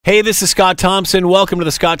Hey, this is Scott Thompson. Welcome to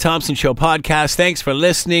the Scott Thompson Show podcast. Thanks for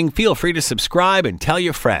listening. Feel free to subscribe and tell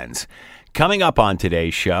your friends. Coming up on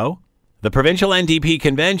today's show, the provincial NDP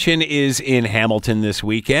convention is in Hamilton this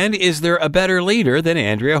weekend. Is there a better leader than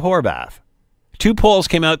Andrea Horwath? Two polls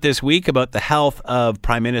came out this week about the health of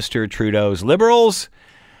Prime Minister Trudeau's Liberals.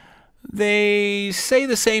 They say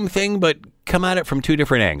the same thing, but come at it from two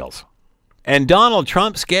different angles. And Donald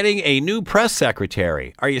Trump's getting a new press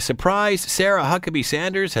secretary. Are you surprised Sarah Huckabee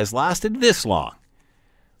Sanders has lasted this long?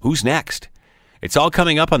 Who's next? It's all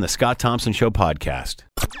coming up on the Scott Thompson Show podcast.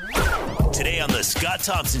 Today on the Scott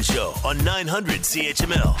Thompson Show on 900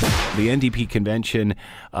 CHML. The NDP convention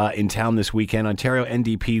in town this weekend. Ontario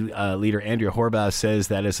NDP leader Andrea Horwath says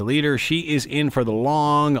that as a leader, she is in for the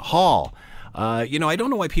long haul. I don't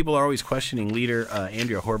know why people are always questioning leader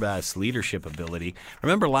Andrea Horwath's leadership ability.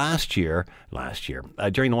 Remember last year,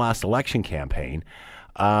 during the last election campaign,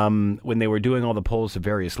 when they were doing all the polls of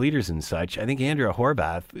various leaders and such, I think Andrea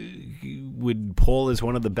Horwath would poll as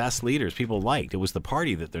one of the best leaders people liked. It was the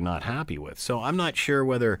party that they're not happy with. So I'm not sure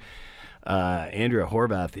whether Andrea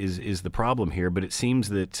Horwath is the problem here, but it seems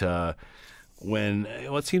that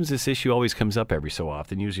it seems this issue always comes up every so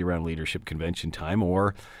often, usually around leadership convention time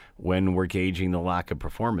or when we're gauging the lack of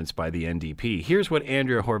performance by the NDP. Here's what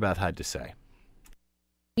Andrea Horwath had to say.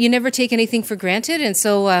 You never take anything for granted, and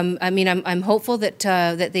so I'm hopeful that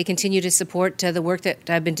they continue to support the work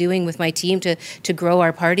that I've been doing with my team to grow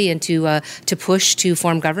our party and to push to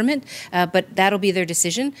form government. But that'll be their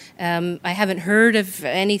decision. I haven't heard of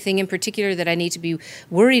anything in particular that I need to be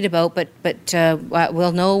worried about, but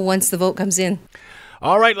we'll know once the vote comes in.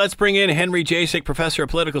 All right, let's bring in Henry Jasek, Professor of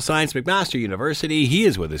Political Science, McMaster University. He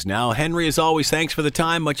is with us now. Henry, as always, thanks for the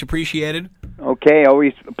time. Much appreciated. Okay,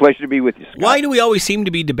 always a pleasure to be with you, Scott. Why do we always seem to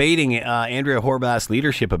be debating Andrea Horwath's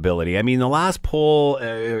leadership ability? I mean, the last poll,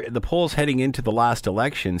 the polls heading into the last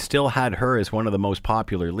election still had her as one of the most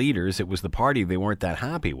popular leaders. It was the party they weren't that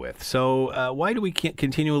happy with. So why do we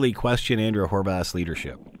continually question Andrea Horwath's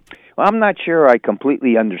leadership? Well, I'm not sure I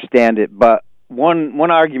completely understand it, but one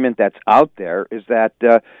argument that's out there is that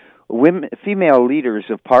female leaders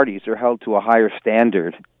of parties are held to a higher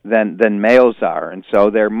standard than males are, and so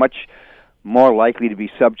they're much more likely to be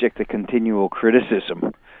subject to continual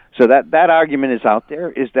criticism. So that argument is out there.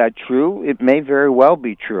 Is that true? It may very well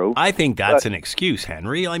be true. I think that's an excuse,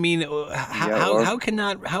 Henry. I mean, how can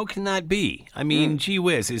that be? I mean, gee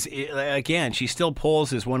whiz, again, she still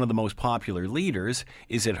polls as one of the most popular leaders.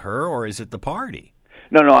 Is it her or is it the party?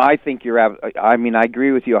 No, I think I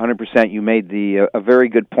agree with you 100%. You made a very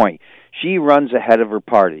good point. She runs ahead of her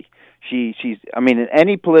party. In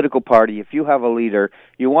any political party, if you have a leader,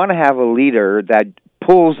 you want to have a leader that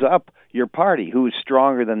pulls up your party, who is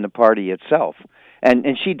stronger than the party itself. And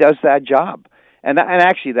she does that job. And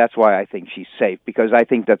actually, that's why I think she's safe, because I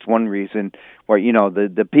think that's one reason where,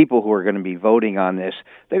 the people who are going to be voting on this,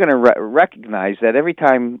 they're going to recognize that every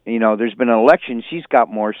time, there's been an election, she's got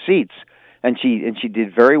more seats. And she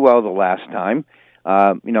did very well the last time.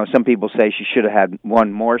 Some people say she should have had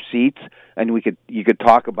one more seats, and you could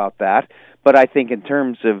talk about that. But I think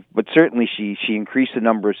but certainly she increased the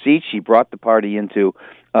number of seats. She brought the party into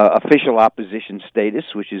official opposition status,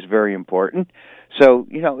 which is very important. So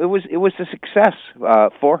it was a success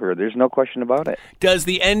for her. There's no question about it. Does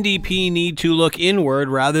the NDP need to look inward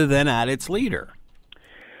rather than at its leader?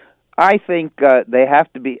 I think they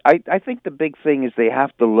have to be. I think the big thing is they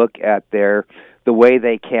have to look at the way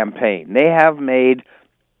they campaign. They have made.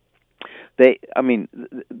 The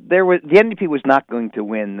NDP was not going to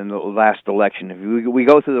win in the last election. If we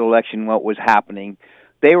go through the election, what was happening,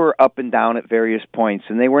 they were up and down at various points,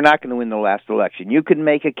 and they were not going to win the last election. You could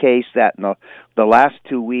make a case that in the last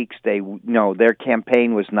 2 weeks, their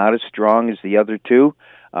campaign was not as strong as the other two.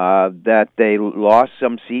 That they lost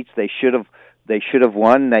some seats they should have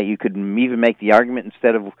won. That you could even make the argument,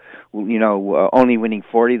 instead of only winning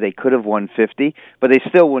 40, they could have won 50, but they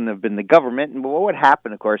still wouldn't have been the government. And what would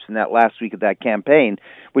happen, of course, in that last week of that campaign,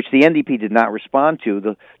 which the NDP did not respond to,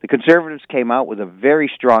 the Conservatives came out with a very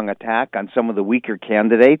strong attack on some of the weaker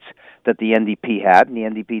candidates that the NDP had, and the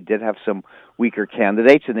NDP did have some weaker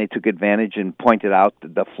candidates, and they took advantage and pointed out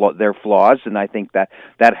their flaws, and I think that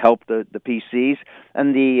helped the PCs.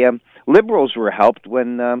 And the Liberals were helped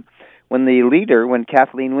when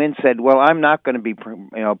Kathleen Wynne said, well, I'm not going to be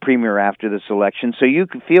premier after this election, so you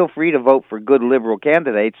can feel free to vote for good Liberal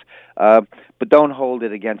candidates, but don't hold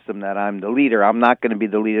it against them that I'm the leader. I'm not going to be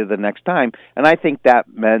the leader the next time. And I think that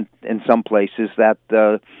meant in some places that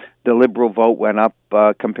the Liberal vote went up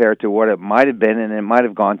compared to what it might have been, and it might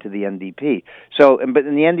have gone to the NDP. But the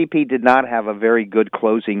NDP did not have a very good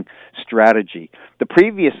closing strategy. The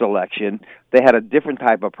previous election, they had a different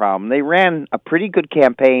type of problem. They ran a pretty good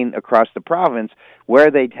campaign across the province. Where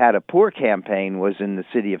they'd had a poor campaign was in the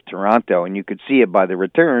city of Toronto, and you could see it by the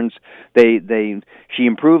returns. She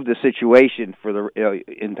improved the situation for the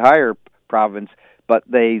entire province, but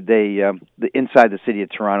inside the city of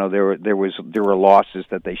Toronto there were losses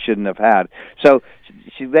that they shouldn't have had. So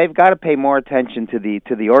they've got to pay more attention to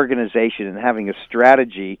the organization and having a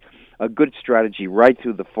strategy, a good strategy right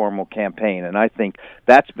through the formal campaign. And I think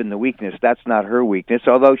that's been the weakness. That's not her weakness,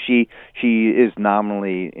 although she is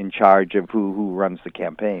nominally in charge of who runs the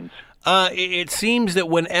campaigns. It seems that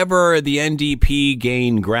whenever the NDP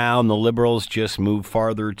gain ground, the Liberals just move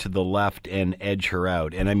farther to the left and edge her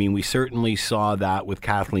out. And I mean, we certainly saw that with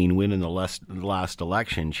Kathleen Wynne in the last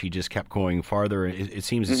election. She just kept going farther. It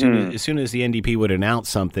seems as soon as the NDP would announce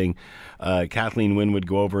something, Kathleen Wynne would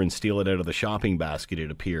go over and steal it out of the shopping basket, it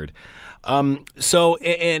appeared. So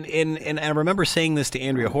I remember saying this to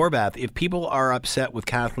Andrea Horwath, if people are upset with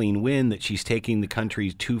Kathleen Wynne that she's taking the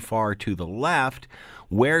country too far to the left,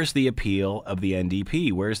 where's the appeal of the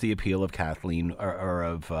NDP? Where's the appeal of Kathleen or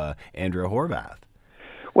of Andrea Horwath?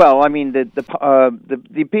 Well, I mean,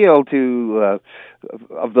 the appeal to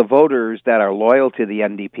of the voters that are loyal to the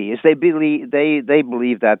NDP is they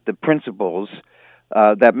believe that the principles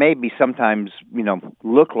that maybe sometimes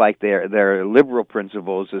look like they're liberal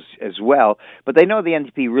principles as well, but they know the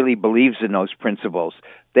NDP really believes in those principles.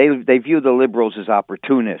 They view the Liberals as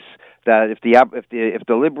opportunists. That if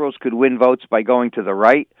the Liberals could win votes by going to the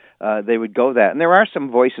right, they would go that. And there are some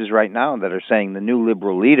voices right now that are saying the new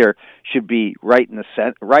Liberal leader should be right in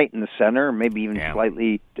the center, maybe even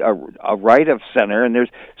slightly a right of center. And there's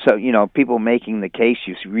people making the case.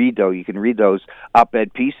 You can read those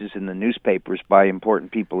op-ed pieces in the newspapers by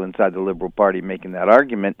important people inside the Liberal Party making that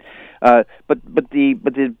argument. But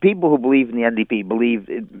the people who believe in the NDP believe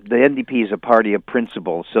the NDP is a party of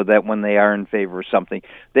principle, so that when they are in favor of something,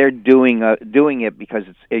 they're doing it because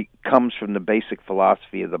it comes from the basic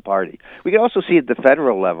philosophy of the party. We can also see at the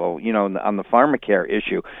federal level, on the pharmacare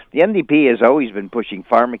issue, the NDP has always been pushing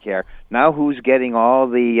pharmacare. Now who's getting all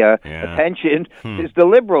the attention is the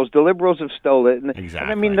Liberals. The Liberals have stolen it. Exactly.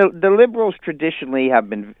 And I mean, the Liberals traditionally have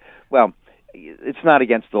been, well, it's not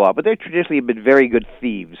against the law, but they traditionally have been very good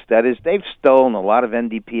thieves. That is, they've stolen a lot of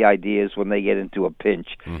NDP ideas when they get into a pinch,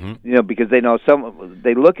 because they know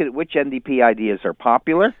they look at which NDP ideas are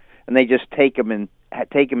popular, and they just take them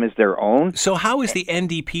as their own. So how is the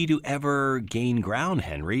NDP to ever gain ground,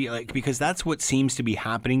 Henry? Because that's what seems to be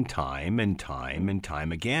happening time and time and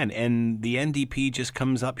time again, and the NDP just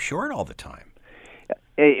comes up short all the time.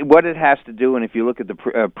 What it has to do, and if you look at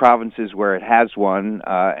the provinces where it has won,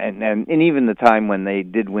 and even the time when they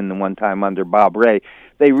did win the one time under Bob Rae,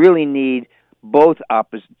 they really need both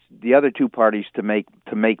the other two parties to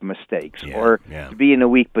make mistakes or to be in a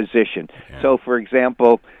weak position. Yeah. So, for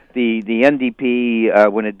example, the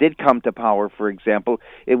NDP, when it did come to power, for example,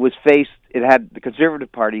 the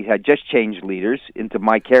Conservative Party had just changed leaders into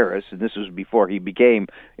Mike Harris, and this was before he became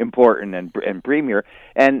important and premier,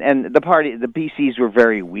 and the PCs were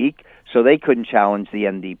very weak, so they couldn't challenge the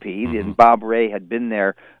NDP. And Bob Rae had been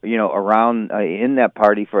there, around in that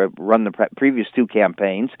party run the previous two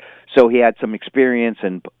campaigns, so he had some experience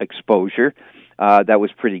and exposure. That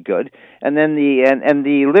was pretty good. And then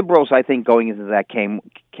the Liberals, I think, going into that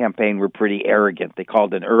campaign were pretty arrogant. They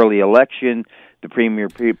called an early election. The Premier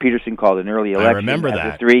Peterson called an early election. I remember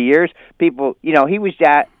that. 3 years. People, he was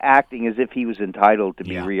acting as if he was entitled to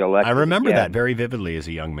be reelected. I remember that very vividly as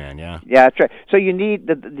a young man, yeah. Yeah, that's right. So you need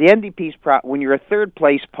the NDP's, when you're a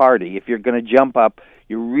third-place party, if you're going to jump up,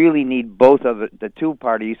 you really need both of the two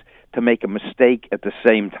parties to make a mistake at the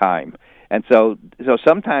same time. And so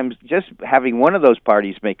sometimes just having one of those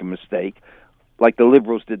parties make a mistake, like the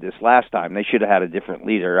Liberals did this last time, they should have had a different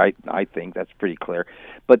leader. I think that's pretty clear.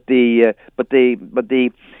 But the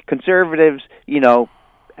Conservatives,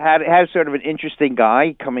 had sort of an interesting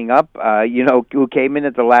guy coming up, who came in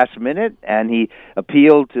at the last minute, and he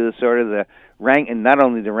appealed to sort of the rank, and not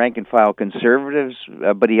only the rank and file Conservatives,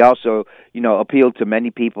 but he also, appealed to many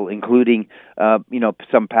people, including,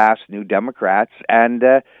 some past New Democrats, and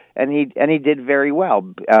and he did very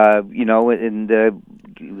well.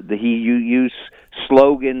 He used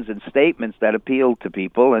slogans and statements that appealed to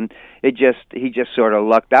people, and he just sort of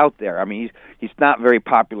lucked out there. I mean, he's not very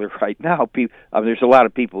popular right now. There's a lot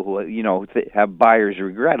of people who have buyer's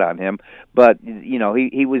regret on him, but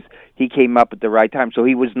he came up at the right time. So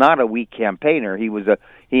he was not a weak campaigner.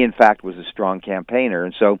 He in fact was a strong campaigner,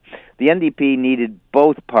 and so the NDP needed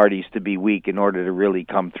both parties to be weak in order to really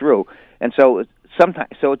come through. And so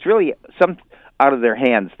it's really out of their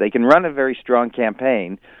hands. They can run a very strong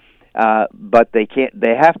campaign, but they can't.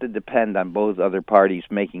 They have to depend on both other parties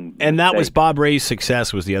making. And mistakes. that was Bob Ray's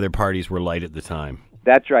success. Was the other parties were light at the time.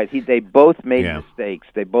 That's right. They both made mistakes.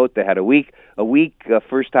 They had a weak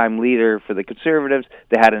first-time leader for the Conservatives.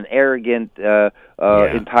 They had an arrogant,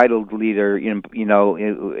 entitled leader,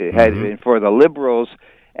 for the Liberals,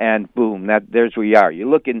 and boom, there's where you are. You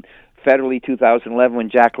look in federally 2011 when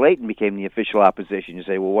Jack Layton became the official opposition. You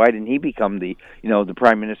say, well, why didn't he become the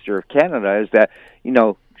Prime Minister of Canada? Is that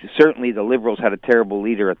certainly the Liberals had a terrible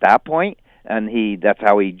leader at that point, and that's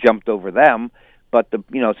how he jumped over them. But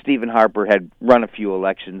Stephen Harper had run a few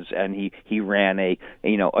elections, and he ran a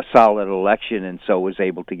solid election, and so was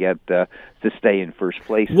able to get to stay in first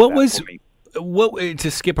place.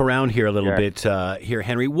 To skip around here a little bit,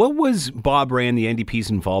 Henry? What was Bob Ray and the NDP's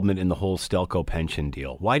involvement in the whole Stelco pension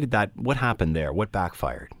deal? What happened there? What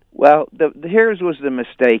backfired? Well, here's was the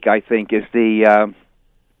mistake. I think is the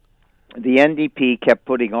NDP kept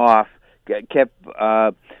putting off,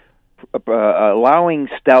 allowing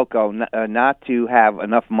Stelco not to have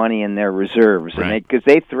enough money in their reserves, right. Because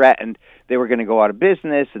they threatened they were going to go out of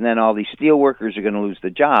business, and then all these steel workers are going to lose the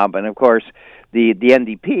job. And of course, the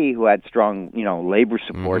NDP, who had strong labor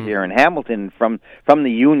support here in Hamilton from the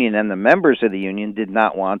union and the members of the union, did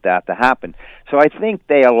not want that to happen. So I think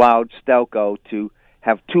they allowed Stelco to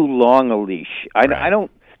have too long a leash. I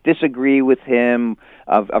don't disagree with him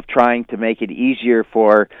of trying to make it easier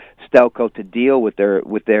for Stelco to deal with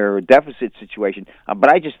their deficit situation, but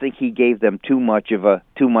I just think he gave them too much of a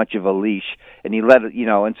leash, and he let it,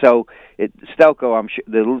 and so Stelco. I'm sure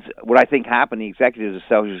what I think happened. The executives of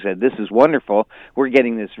Stelco said, "This is wonderful. We're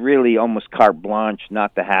getting this really almost carte blanche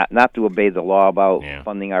not to obey the law about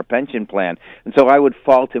funding our pension plan," and so I would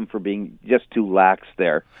fault him for being just too lax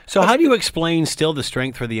there. So how do you explain still the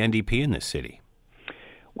strength for the NDP in this city?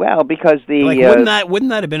 Well, because wouldn't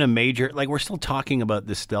that have been a major? We're still talking about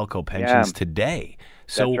the Stelco pensions today.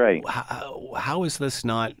 So that's right. How is this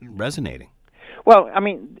not resonating? Well, I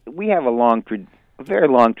mean, we have a very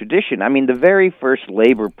long tradition. I mean, the very first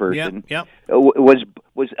labor person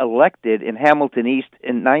was elected in Hamilton East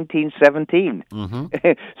in 1917.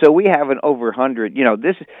 So we have an over 100.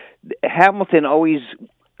 Hamilton always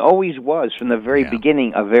was, from the very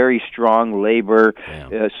beginning, a very strong labor,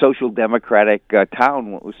 social democratic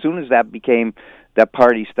town. As soon as that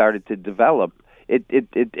party started to develop,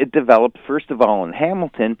 it developed first of all in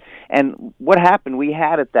Hamilton. And what happened? We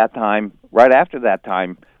had at that time, right after that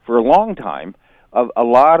time, for a long time, a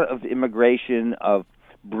lot of immigration of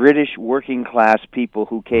British working class people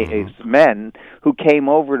who came, men who came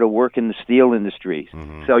over to work in the steel industries.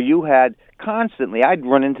 So you had constantly, I'd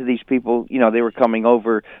run into these people, they were coming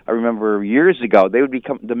over, I remember years ago, they would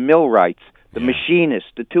become the millwrights, the machinists,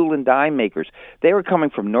 the tool and die makers. They were coming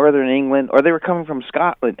from Northern England, or they were coming from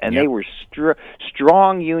Scotland, and they were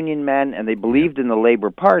strong union men, and they believed in the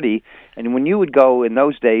Labour Party. And when you would go in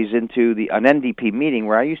those days into an NDP meeting,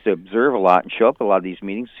 where I used to observe a lot and show up at a lot of these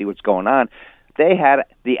meetings, see what's going on, they had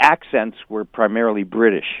the accents were primarily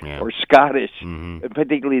British or Scottish,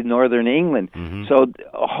 particularly Northern England. So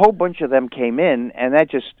a whole bunch of them came in, and that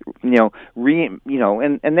just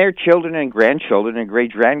and their children and grandchildren and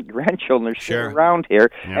great grandchildren are still around here,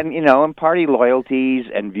 and party loyalties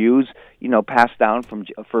and views passed down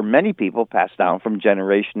for many people passed down from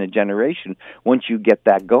generation to generation once you get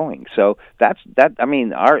that going. So that's I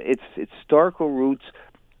mean, its historical roots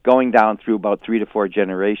going down through about 3 to 4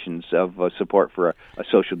 generations of support for a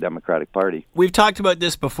social democratic party. We've talked about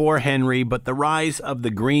this before, Henry, but the rise of the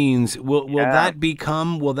Greens, will that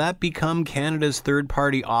become Canada's third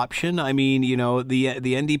party option? I mean, the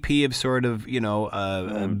NDP have sort of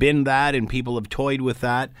been that, and people have toyed with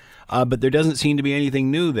that, but there doesn't seem to be anything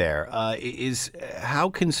new there. How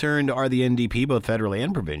concerned are the NDP, both federally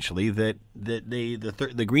and provincially, that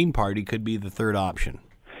the Green Party could be the third option?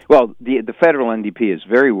 Well, the federal NDP is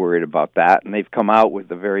very worried about that, and they've come out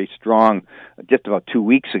with a very strong, just about 2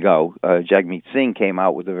 weeks ago, Jagmeet Singh came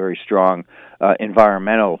out with a very strong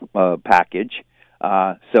environmental package.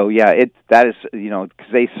 That is,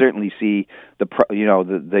 because they certainly see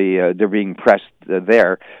they're being pressed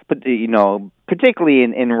there, but particularly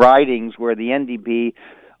in ridings where the NDP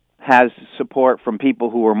has support from people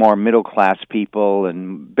who are more middle-class people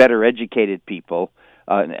and better educated people,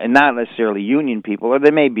 and not necessarily union people, or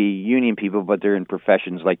they may be union people, but they're in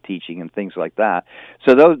professions like teaching and things like that.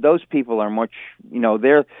 So those people are much,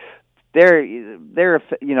 they're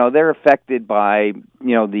affected by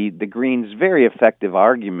the Greens' very effective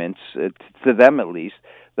arguments, to them at least,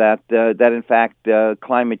 that in fact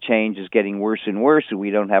climate change is getting worse and worse, and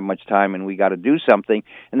we don't have much time, and we got to do something,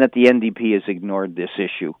 and that the NDP has ignored this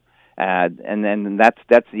issue. And then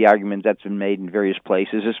that's the argument that's been made in various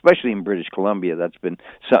places, especially in British Columbia. That's been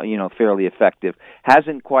fairly effective.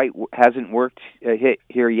 Hasn't worked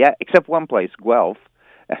here yet, except one place, Guelph.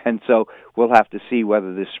 And so we'll have to see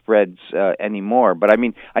whether this spreads anymore. But I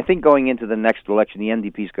think going into the next election, the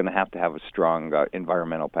NDP is going to have a strong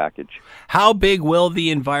environmental package. How big will the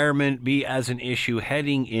environment be as an issue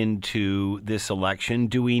heading into this election?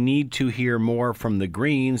 Do we need to hear more from the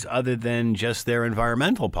Greens other than just their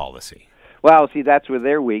environmental policy? Well, see, that's where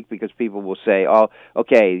they're weak, because people will say, "Oh,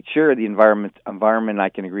 okay, sure, the environment I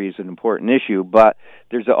can agree is an important issue, but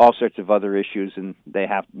there's all sorts of other issues, and they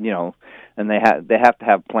have to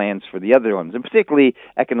have plans for the other ones, and particularly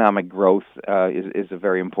economic growth is a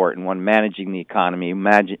very important one. Managing the economy,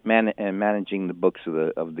 managing the books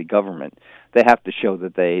of the government, they have to show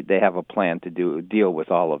that they have a plan to deal with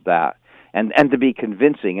all of that." And to be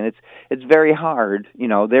convincing, and it's very hard.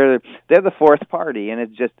 They're the fourth party, and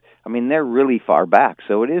it's just, they're really far back.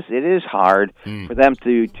 So it is hard for them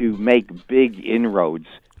to make big inroads.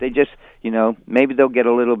 They just, maybe they'll get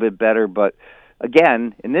a little bit better, but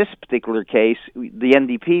again, in this particular case, the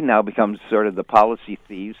NDP now becomes sort of the policy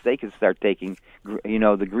thieves. They can start taking,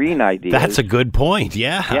 the green ideas. That's a good point,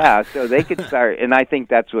 yeah. Yeah, so they could start, and I think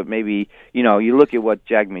that's what maybe, you look at what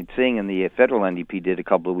Jagmeet Singh and the federal NDP did a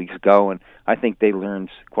couple of weeks ago, and I think they learned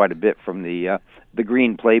quite a bit from the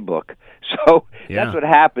green playbook. So that's what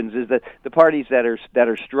happens, is that the parties that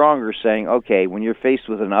are stronger saying, okay, when you're faced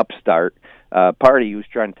with an upstart party who's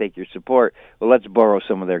trying to take your support, well, let's borrow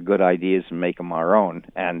some of their good ideas and make them our own.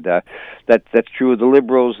 And that's true of the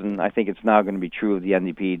Liberals, and I think it's now going to be true of the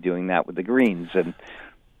NDP doing that with the Greens. But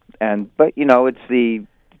it's the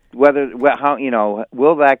how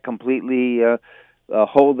will that completely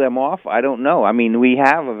hold them off? I don't know. We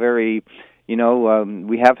have a very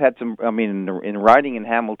we have had some. In riding in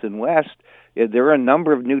Hamilton West, there are a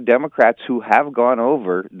number of new Democrats who have gone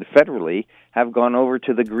over federally, have gone over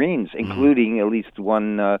to the Greens, including at least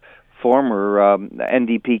one former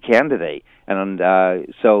NDP candidate. And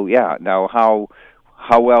now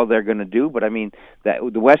how well they're going to do, but that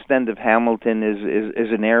the west end of Hamilton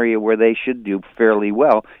is an area where they should do fairly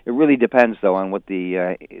well. It really depends, though, on what who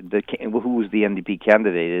the NDP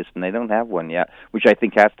candidate is, and they don't have one yet, which I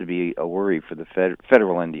think has to be a worry for the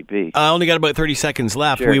federal NDP. I only got about 30 seconds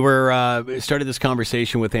left. Sure. We were started this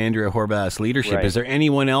conversation with Andrea Horwath's leadership. Right. Is there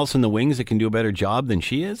anyone else in the wings that can do a better job than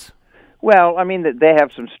she is? Well, they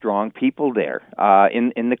have some strong people there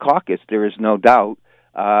in the caucus. There is no doubt.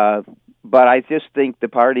 But I just think the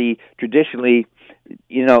party traditionally,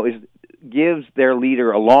 gives their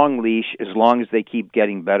leader a long leash as long as they keep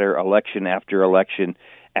getting better election after election,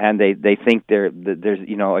 and they think there's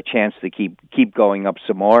a chance to keep going up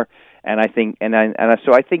some more. And I think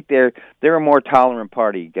so I think they're a more tolerant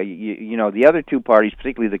party. The other two parties,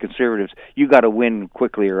 particularly the Conservatives, you got to win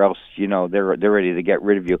quickly or else they're ready to get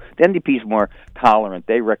rid of you. The NDP's more tolerant.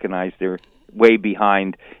 They recognize they're way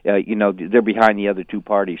behind, they're behind the other two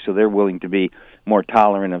parties, so they're willing to be more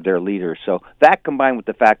tolerant of their leader. So that, combined with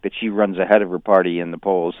the fact that she runs ahead of her party in the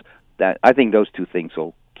polls, that I think those two things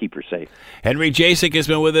will keep her safe. Henry Jasek has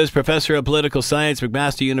been with us, professor of political science,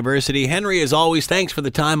 McMaster University. Henry, as always, thanks for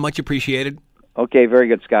the time. Much appreciated. Okay, very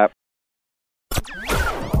good, Scott.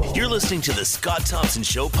 You're listening to the Scott Thompson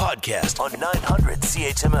Show podcast on 900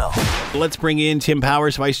 CHML. Let's bring in Tim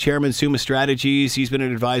Powers, Vice Chairman, Summa Strategies. He's been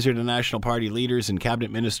an advisor to national party leaders and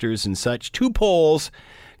cabinet ministers and such. Two polls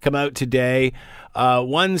come out today.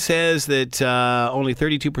 One says that only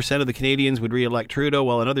 32% of the Canadians would re-elect Trudeau,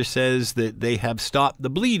 while another says that they have stopped the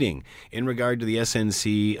bleeding in regard to the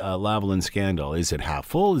SNC Lavalin scandal. Is it half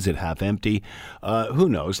full? Is it half empty? Who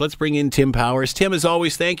knows? Let's bring in Tim Powers. Tim, as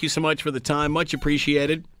always, thank you so much for the time. Much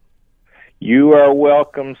appreciated. You are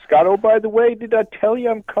welcome, Scott. Oh, by the way, did I tell you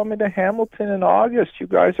I'm coming to Hamilton in August? You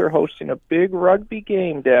guys are hosting a big rugby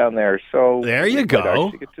game down there, so there you go. I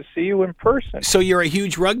actually get to see you in person. So you're a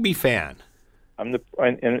huge rugby fan. I'm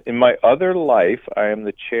in my other life, I am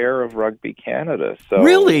the chair of Rugby Canada. So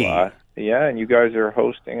really, yeah, and you guys are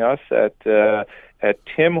hosting us at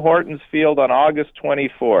Tim Hortons Field on August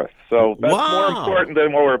 24th. So that's more important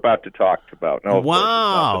than what we're about to talk about. No,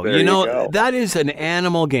 wow. You know, that is an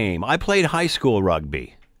animal game. I played high school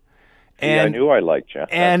rugby. And I knew I liked you.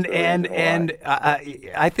 And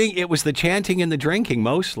I think it was the chanting and the drinking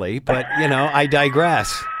mostly, but I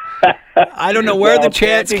digress. I don't know where the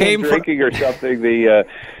chants came from. Drinking or something.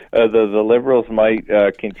 The Liberals might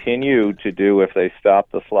continue to do if they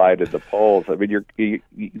stop the slide at the polls. I mean,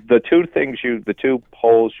 the two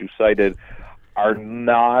polls you cited are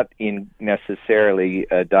not necessarily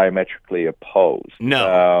diametrically opposed.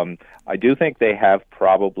 No. I do think they have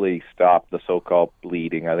probably stopped the so-called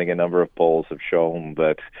bleeding. I think a number of polls have shown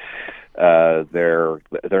that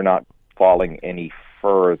they're not falling any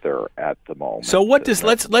further at the moment. So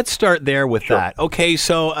let's start there with that. Okay,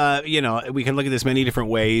 so we can look at this many different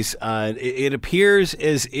ways. It appears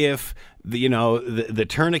as if the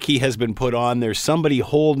tourniquet has been put on. There's somebody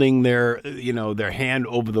holding their hand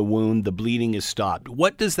over the wound. The bleeding is stopped.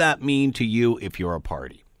 What does that mean to you if you're a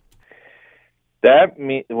party? That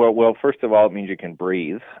well, first of all, it means you can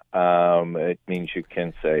breathe. It means you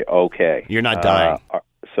can say, okay, you're not dying.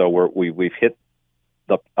 So we've hit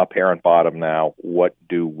the apparent bottom now. What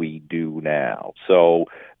do we do now? So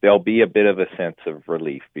there'll be a bit of a sense of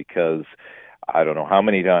relief, because I don't know how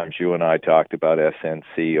many times you and I talked about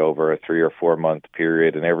SNC over a 3 or 4 month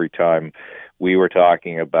period, and every time we were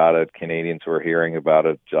talking about it, Canadians were hearing about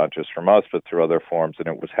it, not just from us, but through other forms, and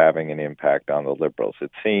it was having an impact on the Liberals.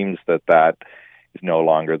 It seems that is no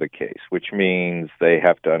longer the case, which means they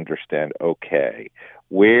have to understand, okay,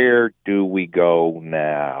 where do we go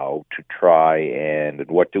now to try and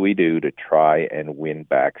what do we do to try and win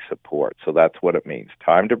back support? So that's what it means.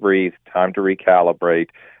 Time to breathe, time to recalibrate,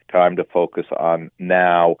 time to focus on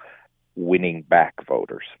now winning back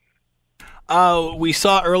voters. We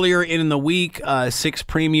saw earlier in the week 6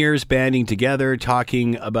 premiers banding together,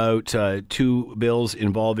 talking about 2 bills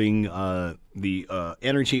involving the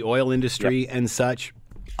energy oil industry and such.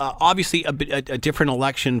 Obviously, a different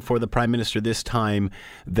election for the Prime Minister this time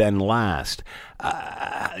than last.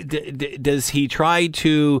 Does he try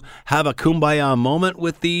to have a kumbaya moment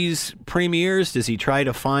with these premiers? Does he try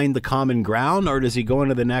to find the common ground, or does he go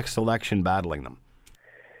into the next election battling them?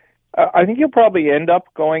 I think he'll probably end up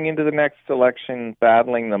going into the next election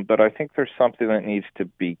battling them, but I think there's something that needs to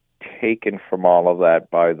be taken from all of that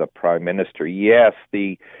by the Prime Minister. Yes,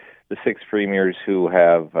 the 6 premiers who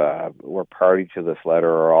were party to this letter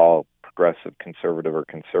are all progressive, conservative, or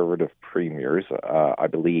conservative premiers, I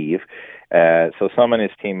believe. So some in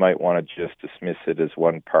his team might want to just dismiss it as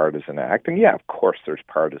one partisan act. And yeah, of course, there's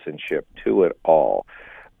partisanship to it all.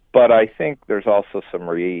 But I think there's also some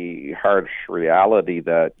harsh reality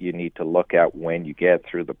that you need to look at when you get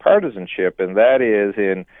through the partisanship, and that is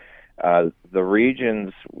in the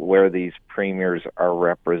regions where these premiers are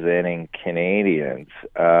representing Canadians.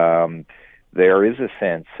 There is a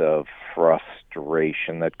sense of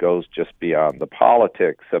frustration that goes just beyond the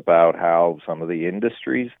politics about how some of the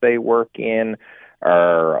industries they work in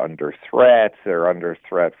are under threat. They're under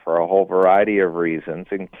threat for a whole variety of reasons,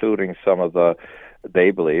 including some of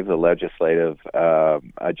they believe, the legislative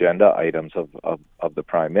agenda items of the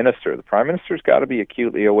Prime Minister. The Prime Minister's got to be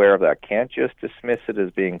acutely aware of that. Can't just dismiss it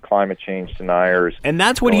as being climate change deniers. And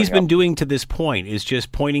that's what he's been doing to this point, is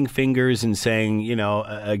just pointing fingers and saying,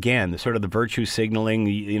 again, sort of the virtue signaling,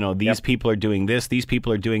 these people are doing this, these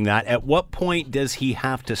people are doing that. At what point does he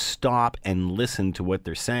have to stop and listen to what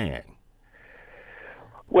they're saying?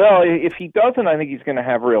 Well, if he doesn't, I think he's going to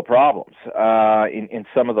have real problems in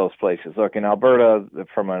some of those places. Look, in Alberta,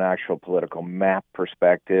 from an actual political map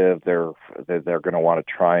perspective, they're going to want to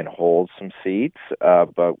try and hold some seats,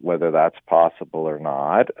 but whether that's possible or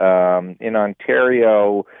not. In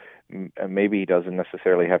Ontario, maybe he doesn't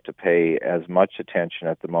necessarily have to pay as much attention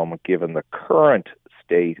at the moment, given the current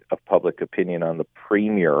state of public opinion on the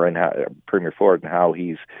Premier and Premier Ford and how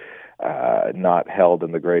he's not held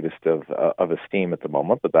in the greatest of esteem at the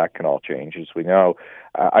moment, but that can all change, as we know.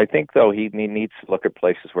 I think, though, he needs to look at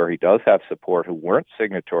places where he does have support who weren't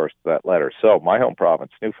signatories to that letter. So my home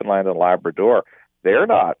province, Newfoundland and Labrador, they're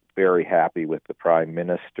not very happy with the Prime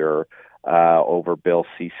Minister over Bill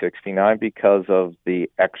C-69 because of the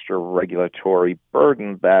extra regulatory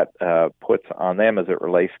burden that puts on them as it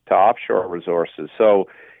relates to offshore resources. So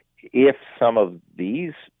if some of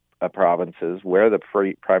these provinces where the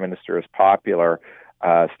Prime Minister is popular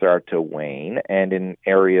start to wane, and in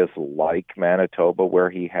areas like Manitoba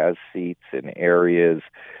where he has seats, in areas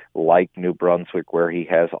like New Brunswick where he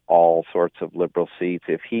has all sorts of Liberal seats,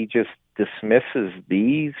 if he just dismisses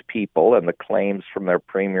these people and the claims from their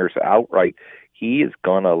premiers outright, he is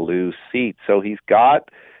going to lose seats. So he's got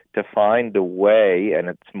to find a way, and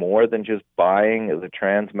it's more than just buying the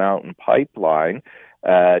Trans Mountain Pipeline.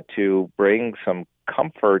 to bring some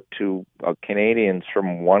comfort to Canadians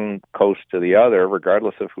from one coast to the other,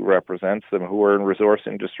 regardless of who represents them, who are in resource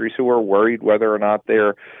industries, who are worried whether or not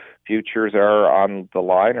their futures are on the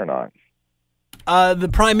line or not. The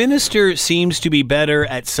Prime Minister seems to be better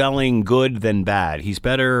at selling good than bad. He's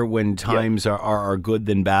better when times are good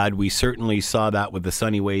than bad. We certainly saw that with the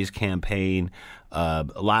Sunny Ways campaign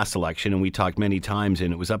last election, and we talked many times,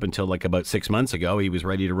 and it was up until like about 6 months ago, he was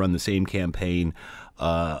ready to run the same campaign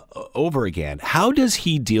over again. How does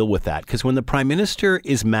he deal with that? Because when the Prime Minister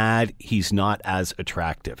is mad, he's not as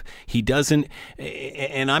attractive. He doesn't,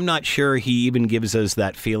 and I'm not sure he even gives us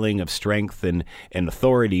that feeling of strength and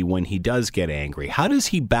authority when he does get angry. How does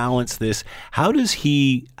he balance this? How does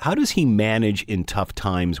he manage in tough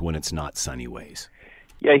times when it's not Sunny Ways?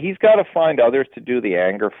 Yeah, he's got to find others to do the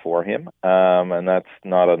anger for him, and that's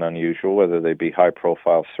not an unusual, whether they be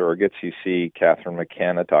high-profile surrogates. You see Catherine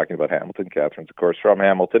McKenna talking about Hamilton. Catherine's, of course, from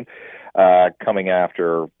Hamilton, coming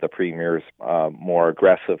after the premiers more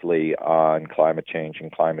aggressively on climate change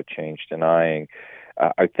and climate change denying.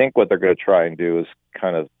 I think what they're going to try and do is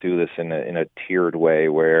kind of do this in a tiered way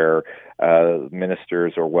where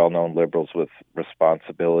ministers or well-known Liberals with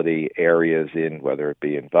responsibility areas in whether it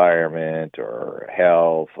be environment or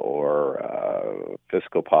health or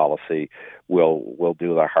fiscal policy will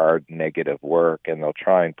do the hard negative work, and they'll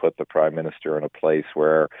try and put the Prime Minister in a place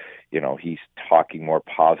where, he's talking more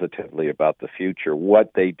positively about the future.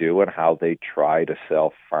 What they do and how they try to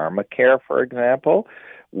sell pharmacare, for example,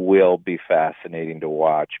 will be fascinating to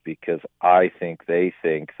watch, because I think they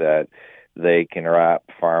think that they can wrap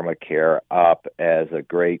pharmacare up as a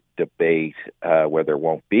great debate where there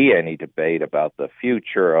won't be any debate about the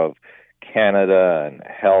future of Canada and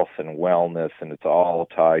health and wellness, and it's all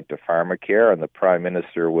tied to pharmacare, and the Prime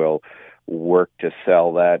Minister will work to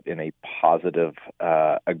sell that in a positive,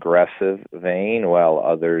 aggressive vein, while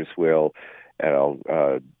others will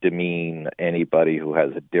demean anybody who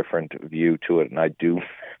has a different view to it, and I do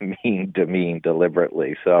mean demean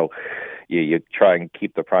deliberately. So you try and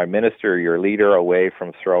keep the Prime Minister, your leader, away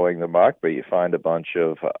from throwing the muck, but you find a bunch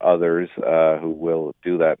of others who will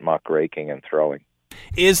do that muck raking and throwing.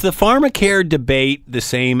 Is the pharmacare debate the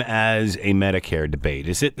same as a Medicare debate?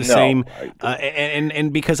 Is it the same?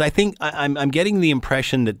 And because I think I'm getting the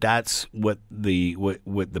impression that that's what the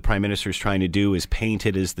Prime Minister is trying to do, is paint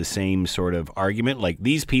it as the same sort of argument. Like,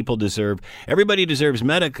 these people everybody deserves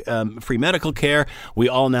free medical care. We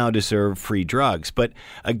all now deserve free drugs. But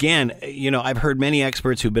again, I've heard many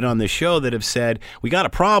experts who've been on this show that have said we got a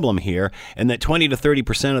problem here, and that 20 to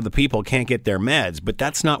 30% of the people can't get their meds. But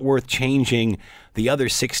that's not worth changing the other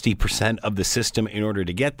 60% of the system in order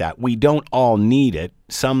to get that. We don't all need it.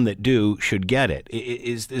 Some that do should get it.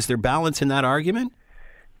 Is there balance in that argument?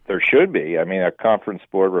 There should be. I mean, a Conference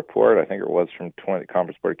Board report, I think it was from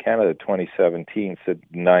Conference Board of Canada 2017, said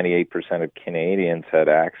 98% of Canadians had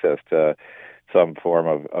access to some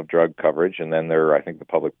form of drug coverage, and then I think the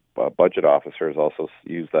public budget officers also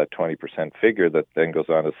use that 20% figure that then goes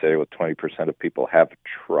on to say, well, 20% of people have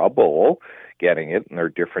trouble getting it, and there are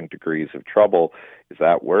different degrees of trouble. Is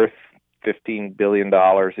that worth $15 billion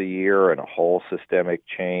a year and a whole systemic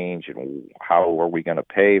change, and how are we going to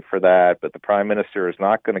pay for that? But the Prime Minister is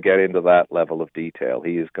not going to get into that level of detail.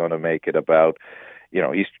 He is going to make it about,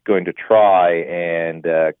 he's going to try and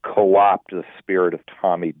co-opt the spirit of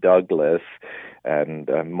Tommy Douglas, and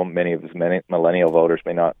many of his millennial voters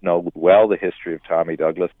may not know well the history of Tommy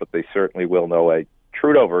Douglas, but they certainly will know a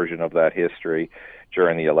Trudeau version of that history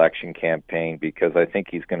during the election campaign, because I think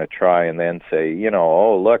he's going to try and then say,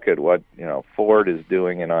 look at what, Ford is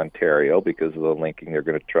doing in Ontario, because of the linking they're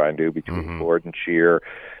going to try and do between Ford and Scheer.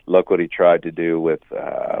 Look what he tried to do with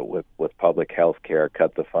public health care,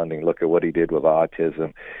 cut the funding. Look at what he did with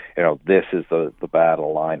autism. This is the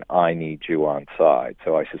battle line. I need you on side.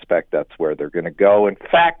 So I suspect that's where they're going to go. In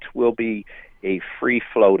fact, will be a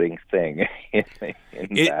free-floating thing in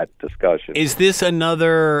that discussion. Is this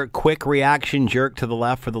another quick reaction jerk to the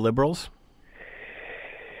left for the Liberals?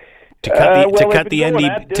 To cut the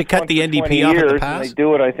NDP off at the pass? They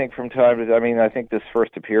do it, I think, from time to time. I mean, I think this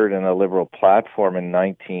first appeared in a Liberal platform in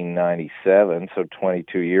 1997, so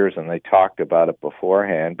 22 years, and they talked about it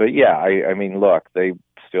beforehand. But yeah, I mean, look, they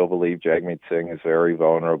still believe Jagmeet Singh is very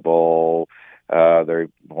vulnerable. They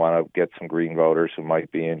want to get some Green voters who might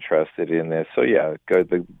be interested in this. So yeah,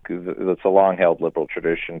 it's a long-held Liberal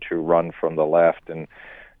tradition to run from the left and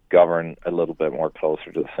govern a little bit more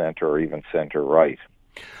closer to the center, or even center-right.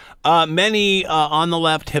 Many on the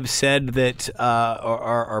left have said that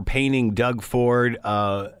are painting Doug Ford,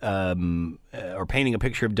 or painting a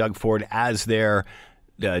picture of Doug Ford as their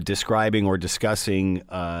describing or discussing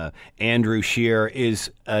Andrew Scheer.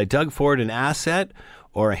 Is Doug Ford an asset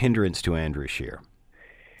or a hindrance to Andrew Scheer?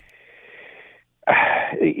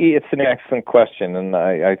 It's an excellent question, and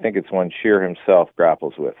I think it's one Scheer himself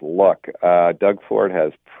grapples with. Look, Doug Ford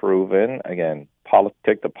has proven, again,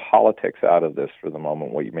 take the politics out of this for the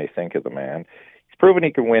moment, what you may think of the man. He's proven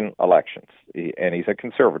he can win elections, and he's a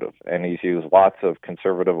conservative, and he's used lots of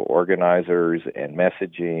conservative organizers and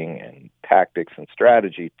messaging and tactics and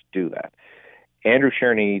strategy to do that. Andrew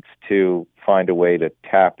Scheer needs to find a way to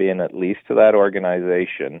tap in at least to that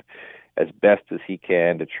organization as best as he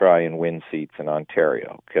can to try and win seats in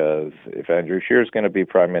Ontario. Because if Andrew Scheer is going to be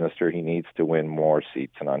Prime Minister, he needs to win more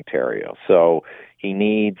seats in Ontario. So he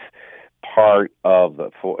needs part of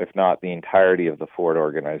the, if not the entirety of the Ford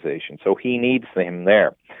organization. So he needs him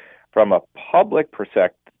there. From a public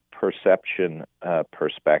perception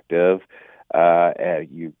perspective,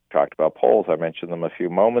 you talked about polls. I mentioned them a few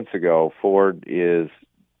moments ago. Ford is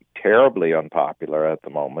terribly unpopular at the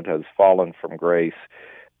moment, has fallen from grace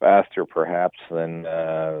faster perhaps than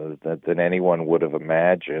anyone would have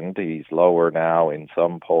imagined. He's lower now in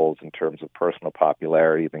some polls in terms of personal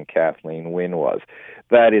popularity than Kathleen Wynne was.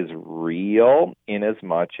 That is real in as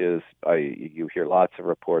much as you hear lots of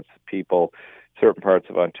reports of people, certain parts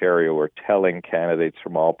of Ontario are telling candidates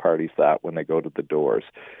from all parties that when they go to the doors.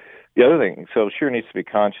 The other thing, so Scheer needs to be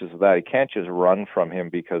conscious of that. He can't just run from him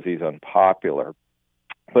because he's unpopular,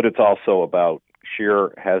 but it's also about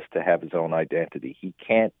Scheer has to have his own identity. He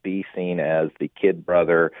can't be seen as the kid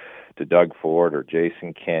brother to Doug Ford or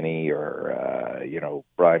Jason Kenney or,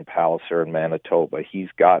 Brian Palliser in Manitoba. He's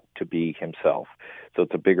got to be himself. So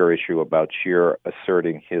it's a bigger issue about Scheer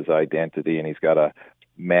asserting his identity, and he's got to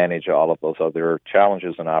manage all of those other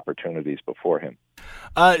challenges and opportunities before him.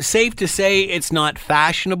 Safe to say it's not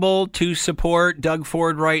fashionable to support Doug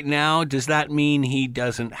Ford right now. Does that mean he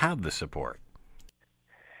doesn't have the support?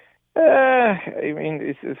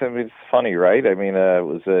 It's funny, right? It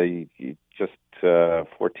was just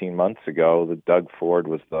 14 months ago that Doug Ford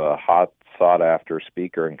was the hot, sought-after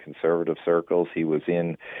speaker in conservative circles. He was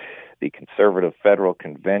in the Conservative Federal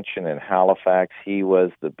Convention in Halifax. He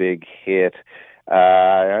was the big hit.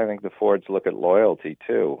 I think the Fords look at loyalty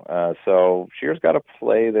too. So Scheer's got to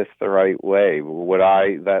play this the right way.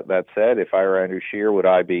 That said, if I were Andrew Scheer, would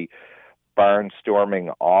I be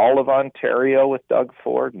barnstorming all of Ontario with Doug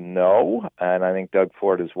Ford? No. And I think Doug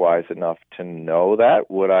Ford is wise enough to know that.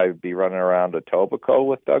 Would I be running around Etobicoke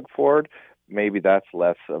with Doug Ford? Maybe that's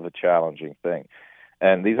less of a challenging thing.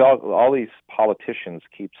 And all these politicians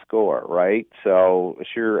keep score, right? So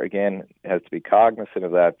Scheer, again, has to be cognizant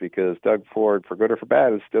of that because Doug Ford, for good or for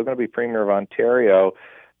bad, is still going to be Premier of Ontario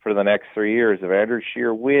for the next 3 years. If Andrew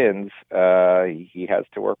Scheer wins, he has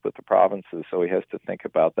to work with the provinces, so he has to think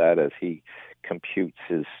about that as he computes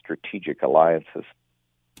his strategic alliances.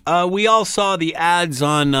 We all saw the ads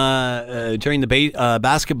on during the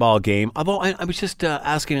basketball game. Although I was just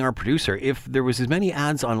asking our producer if there was as many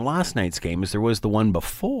ads on last night's game as there was the one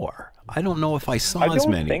before. I don't know if I saw as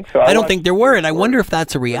many. Think so. I don't think there were, and I wonder if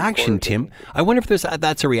that's a reaction, Tim. I wonder if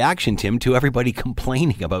that's a reaction, Tim, to everybody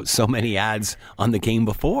complaining about so many ads on the game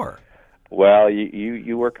before.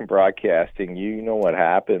 You work in broadcasting. You know what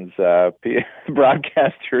happens.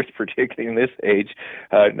 Broadcasters, particularly in this age,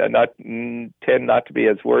 tend not to be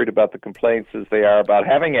as worried about the complaints as they are about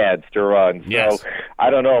having ads to run. Yes. So I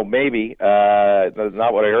don't know. Maybe that's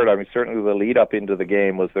not what I heard. Certainly the lead up into the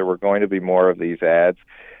game was there were going to be more of these ads.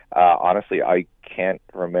 Honestly, I can't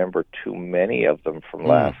remember too many of them from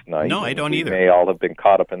last night. No, I don't either. We may all have been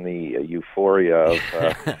caught up in the euphoria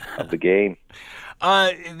of the game.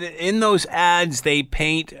 In those ads, they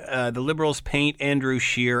paint the Liberals paint Andrew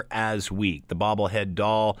Scheer as weak, the bobblehead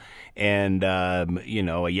doll, and a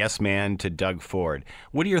yes man to Doug Ford.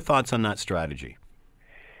 What are your thoughts on that strategy?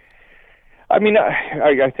 I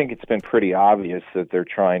think it's been pretty obvious that they're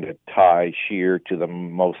trying to tie Scheer to the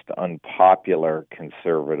most unpopular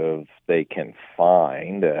conservative they can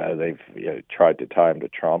find. They've tried to tie him to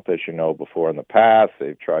Trump, as you know, before in the past.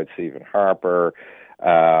 They've tried Stephen Harper.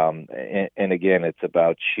 And again, it's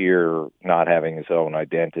about Scheer not having his own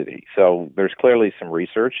identity. So there's clearly some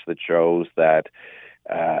research that shows that,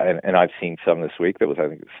 and I've seen some this week, I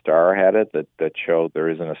think the Star had it, that showed there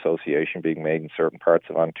is an association being made in certain parts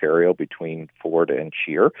of Ontario between Ford and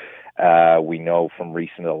Scheer. We know from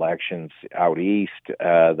recent elections out east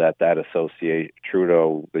that the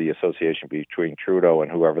association between Trudeau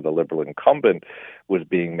and whoever the Liberal incumbent was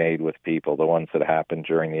being made with people, the ones that happened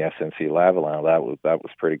during the SNC-Lavalin. That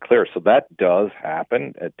was pretty clear. So that does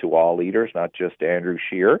happen to all leaders, not just Andrew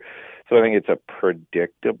Scheer. So I think it's a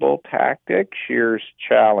predictable tactic. Scheer's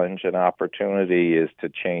challenge and opportunity is to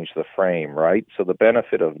change the frame, right? So the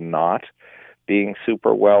benefit of not being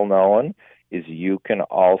super well known is you can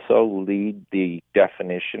also lead the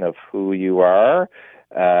definition of who you are.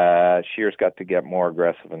 Scheer's got to get more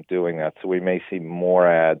aggressive in doing that, so we may see more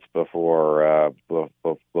ads before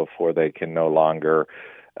they can no longer,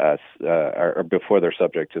 or before they're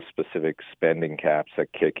subject to specific spending caps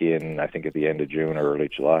that kick in, I think, at the end of June or early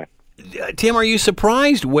July. Tim, are you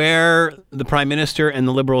surprised where the Prime Minister and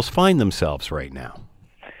the Liberals find themselves right now?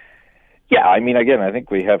 Yeah, I mean, again, I think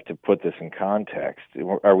we have to put this in context.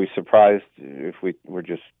 Are we surprised if we were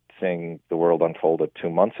just seeing the world unfolded 2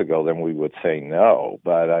 months ago? Then we would say no.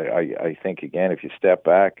 But I think, again, if you step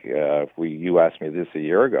back, you asked me this a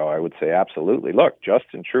year ago, I would say absolutely. Look,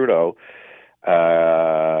 Justin Trudeau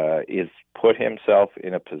is put himself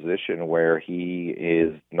in a position where he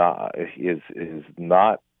is not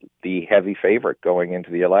the heavy favorite going into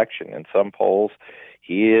the election. In some polls,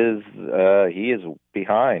 he is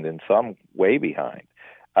behind, in some way behind.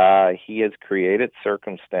 He has created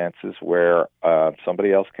circumstances where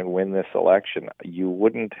somebody else can win this election. You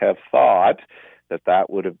wouldn't have thought that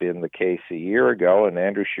would have been the case a year ago, and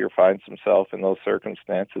Andrew Scheer finds himself in those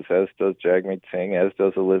circumstances, as does Jagmeet Singh, as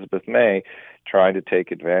does Elizabeth May, trying to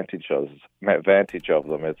take advantage of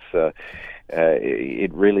them.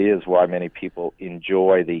 It really is why many people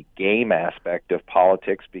enjoy the game aspect of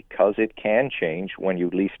politics, because it can change when you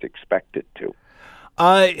least expect it to.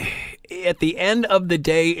 At the end of the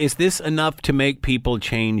day, is this enough to make people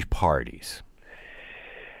change parties?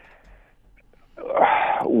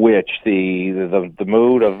 Which the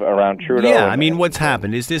mood around Trudeau? Yeah, I mean, what's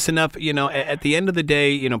happened? Is this enough? At the end of the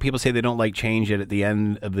day, people say they don't like change, yet at the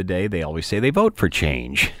end of the day, they always say they vote for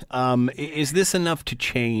change. Is this enough to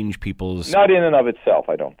change people's? Not in and of itself,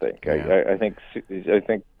 I don't think. Yeah. I think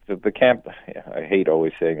the camp. I hate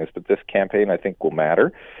always saying this, but this campaign, I think, will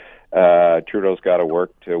matter. Trudeau's got to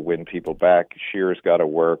work to win people back. Scheer's got to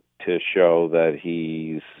work to show that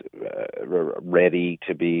he's ready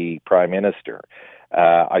to be Prime Minister.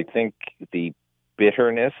 I think the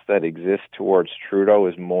bitterness that exists towards Trudeau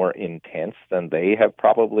is more intense than they have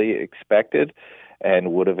probably expected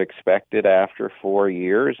and would have expected after 4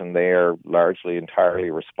 years, and they are largely entirely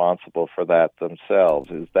responsible for that themselves.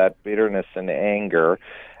 Is that bitterness and anger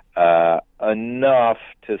enough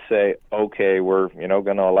to say, okay, we're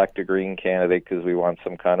going to elect a Green candidate because we want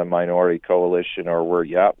some kind of minority coalition, or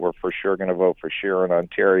we're for sure going to vote for Scheer in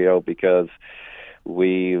Ontario because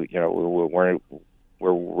we're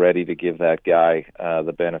ready to give that guy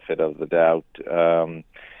the benefit of the doubt.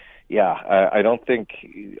 I don't think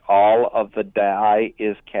all of the die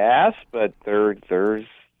is cast, but there's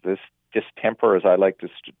this distemper, as I like to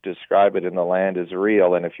describe it, in the land is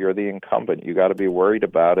real. And if you're the incumbent, you got to be worried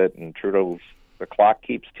about it. And the clock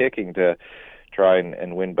keeps ticking to try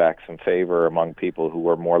and win back some favor among people who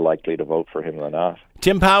are more likely to vote for him than not.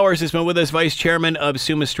 Tim Powers has been with us, Vice Chairman of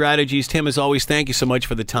Summa Strategies. Tim, as always, thank you so much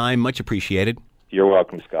for the time. Much appreciated. You're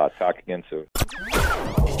welcome, Scott. Talk again soon.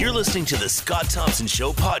 You're listening to the Scott Thompson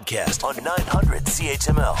Show podcast on 900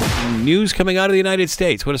 CHML. News coming out of the United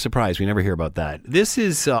States. What a surprise. We never hear about that. This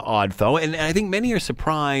is odd, though, and I think many are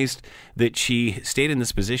surprised that she stayed in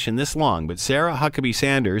this position this long. But Sarah Huckabee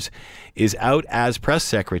Sanders is out as press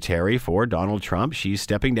secretary for Donald Trump. She's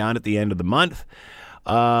stepping down at the end of the month.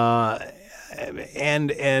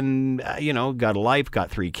 And got a life,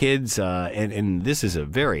 got 3 kids, and this is a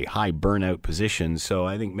very high burnout position. So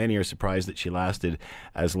I think many are surprised that she lasted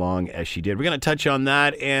as long as she did. We're going to touch on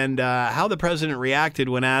that and how the president reacted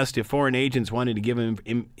when asked if foreign agents wanted to give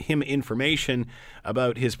him information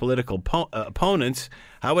about his political opponents.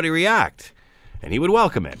 How would he react? And he would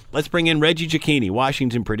welcome it. Let's bring in Reggie Cecchini,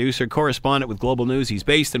 Washington producer, correspondent with Global News. He's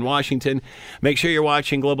based in Washington. Make sure you're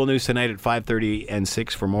watching Global News tonight at 5:30 and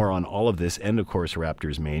 6 for more on all of this and, of course,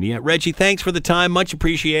 Raptors Mania. Reggie, thanks for the time. Much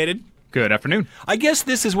appreciated. Good afternoon. I guess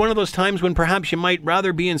this is one of those times when perhaps you might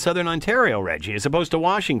rather be in Southern Ontario, Reggie, as opposed to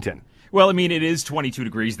Washington. Well, I mean, it is 22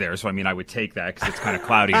 degrees there, so I would take that because it's kind of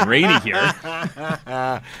cloudy and rainy here.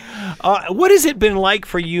 What has it been like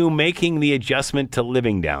for you making the adjustment to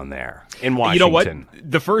living down there in Washington? You know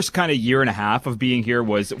what? The first kind of year and a half of being here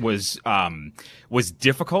was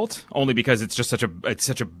difficult, only because it's just such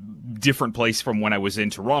a different place from when I was in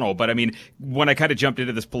Toronto. But I mean, when I kind of jumped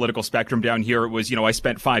into this political spectrum down here, it was, I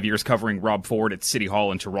spent 5 years covering Rob Ford at City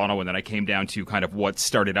Hall in Toronto, and then I came down to kind of what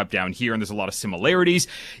started up down here, and there's a lot of similarities.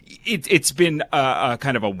 It's been a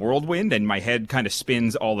kind of a whirlwind, and my head kind of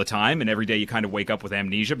spins all the time, and every day you kind of wake up with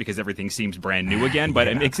amnesia because everything seems brand new again, but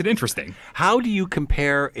It makes it interesting. How do you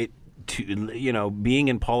compare it to being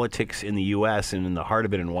in politics in the U.S. and in the heart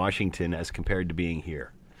of it in Washington as compared to being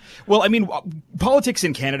here? Well, I mean, politics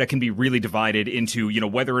in Canada can be really divided into,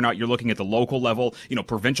 whether or not you're looking at the local level.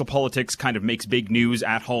 Provincial politics kind of makes big news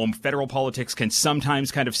at home. Federal politics can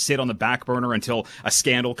sometimes kind of sit on the back burner until a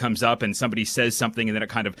scandal comes up and somebody says something and then it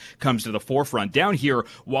kind of comes to the forefront. Down here,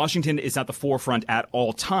 Washington is at the forefront at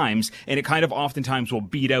all times, and it kind of oftentimes will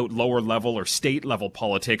beat out lower level or state level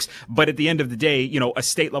politics. But at the end of the day, a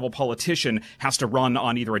state level politician has to run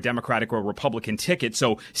on either a Democratic or a Republican ticket.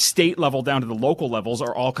 So state level down to the local levels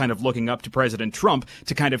are all kind of looking up to President Trump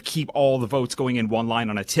to kind of keep all the votes going in one line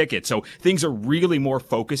on a ticket. So things are really more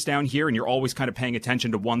focused down here, and you're always kind of paying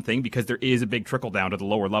attention to one thing because there is a big trickle down to the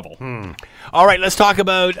lower level. All right, let's talk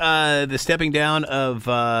about the stepping down of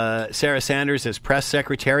Sarah Sanders as press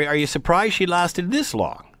secretary. Are you surprised she lasted this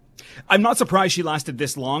long? I'm not surprised she lasted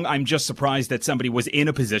this long. I'm just surprised that somebody was in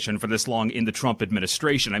a position for this long in the Trump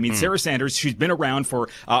administration. I mean, Sarah Sanders, she's been around for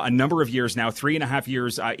a number of years now, 3.5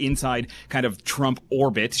 years inside kind of Trump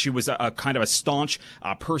orbit. She was a kind of a staunch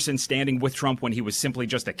person standing with Trump when he was simply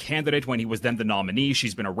just a candidate, when he was then the nominee.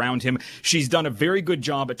 She's been around him. She's done a very good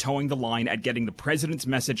job at towing the line, at getting the president's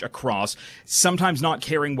message across, sometimes not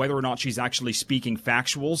caring whether or not she's actually speaking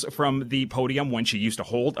factuals from the podium when she used to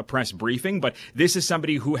hold a press briefing. But this is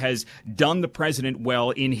somebody who has done the president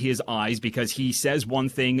well in his eyes because he says one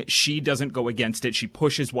thing, she doesn't go against it. She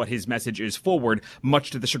pushes what his message is forward,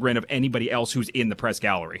 much to the chagrin of anybody else who's in the press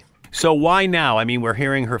gallery. So why now? I mean, we're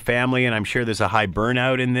hearing her family, and I'm sure there's a high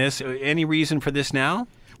burnout in this. Any reason for this now?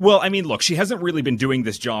 Well, I mean, look, she hasn't really been doing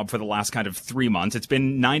this job for the last kind of 3 months. It's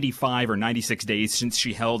been 95 or 96 days since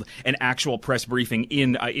she held an actual press briefing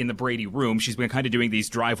in the Brady Room. She's been kind of doing these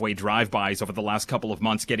driveway drive-bys over the last couple of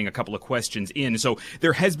months, getting a couple of questions in. So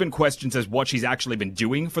there has been questions as what she's actually been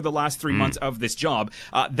doing for the last 3 months of this job.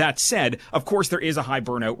 That said, of course, there is a high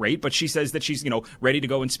burnout rate, but she says that she's, ready to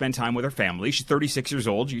go and spend time with her family. She's 36 years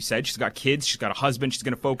old. You said she's got kids. She's got a husband. She's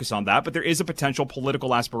going to focus on that. But there is a potential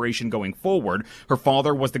political aspiration going forward. Her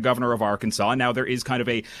father was the governor of Arkansas. Now there is kind of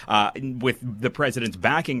a, with the president's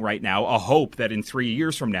backing right now, a hope that in 3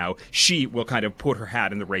 years from now, she will kind of put her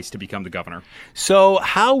hat in the race to become the governor. So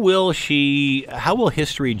how will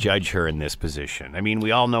history judge her in this position? I mean,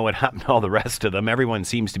 we all know what happened to all the rest of them. Everyone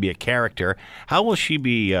seems to be a character. How will she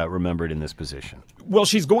be remembered in this position? Well,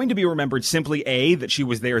 she's going to be remembered simply, A, that she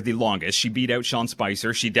was there the longest. She beat out Sean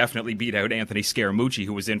Spicer. She definitely beat out Anthony Scaramucci,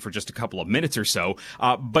 who was in for just a couple of minutes or so.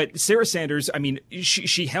 But Sarah Sanders, I mean,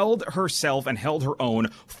 she held herself and held her own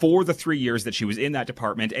for the 3 years that she was in that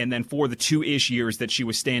department, and then for the 2-ish years that she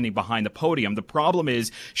was standing behind the podium. The problem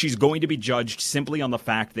is she's going to be judged simply on the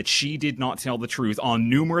fact that she did not tell the truth on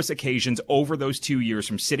numerous occasions over those 2 years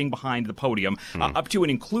from sitting behind the podium, up to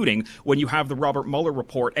and including when you have the Robert Mueller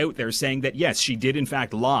report out there saying that, yes, she did in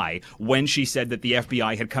fact lie when she said that the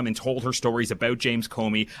FBI had come and told her stories about James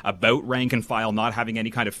Comey, about rank and file not having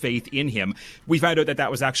any kind of faith in him. We found out that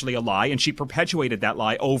that was actually a lie, and she perpetuated that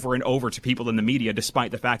lie over and over to people in the media,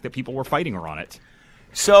 despite the fact that people were fighting her on it.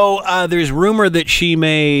 So there's rumor that she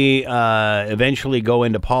may eventually go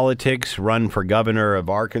into politics, run for governor of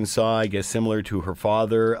Arkansas, I guess similar to her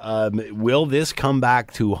father. Will this come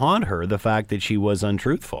back to haunt her, the fact that she was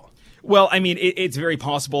untruthful? Well, I mean, it's very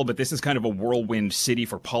possible, but this is kind of a whirlwind city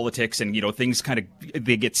for politics, and, things kind of,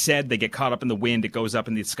 they get said, they get caught up in the wind, it goes up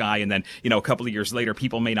in the sky, and then, a couple of years later,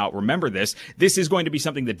 people may not remember this. This is going to be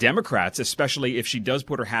something the Democrats, especially if she does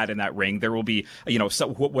put her hat in that ring, there will be,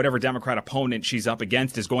 whatever Democrat opponent she's up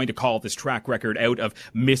against is going to call this track record out of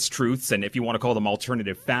mistruths, and if you want to call them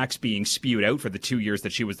alternative facts being spewed out for the 2 years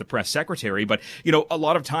that she was the press secretary. But, a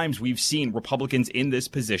lot of times we've seen Republicans in this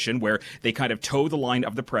position where they kind of toe the line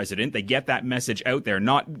of the president. They get that message out there,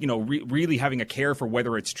 not, really having a care for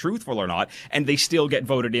whether it's truthful or not, and they still get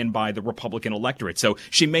voted in by the Republican electorate. So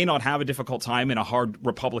she may not have a difficult time in a hard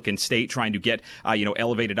Republican state trying to get,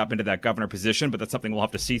 elevated up into that governor position, but that's something we'll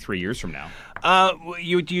have to see 3 years from now.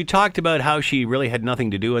 You talked about how she really had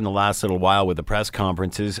nothing to do in the last little while with the press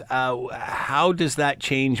conferences. How does that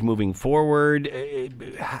change moving forward?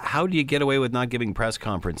 How do you get away with not giving press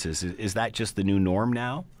conferences? Is that just the new norm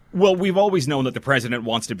now? Well, we've always known that the president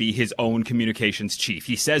wants to be his own communications chief.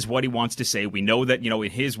 He says what he wants to say. We know that,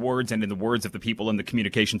 in his words and in the words of the people in the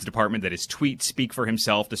communications department, that his tweets speak for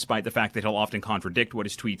himself, despite the fact that he'll often contradict what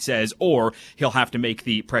his tweet says, or he'll have to make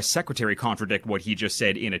the press secretary contradict what he just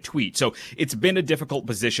said in a tweet. So it's been a difficult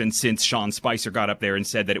position since Sean Spicer got up there and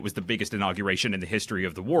said that it was the biggest inauguration in the history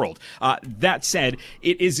of the world. That said,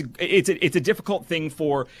 it's a difficult thing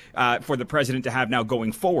for the president to have now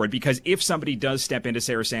going forward, because if somebody does step into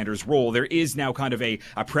Sarah Sanders' Sanders' role, there is now kind of a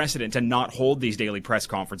precedent to not hold these daily press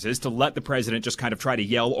conferences, to let the president just kind of try to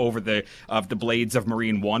yell over the blades of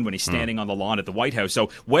Marine One when he's standing on the lawn at the White House. So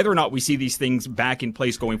whether or not we see these things back in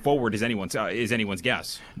place going forward is anyone's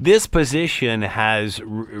guess. This position has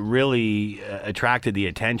really attracted the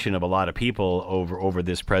attention of a lot of people over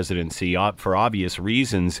this presidency for obvious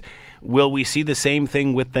reasons. Will we see the same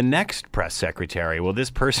thing with the next press secretary? Will this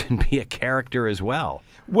person be a character as well?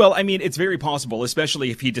 Well, I mean, it's very possible, especially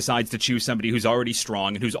if he decides to choose somebody who's already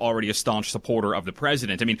strong and who's already a staunch supporter of the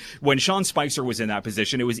president. I mean, when Sean Spicer was in that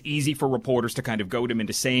position, it was easy for reporters to kind of goad him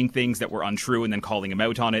into saying things that were untrue and then calling him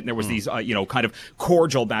out on it. And there was these, kind of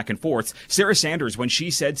cordial back and forths. Sarah Sanders, when she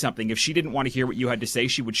said something, if she didn't want to hear what you had to say,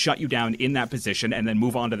 she would shut you down in that position and then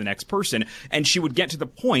move on to the next person. And she would get to the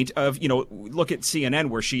point of, look at CNN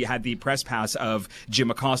where she had the press pass of Jim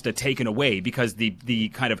Acosta taken away because the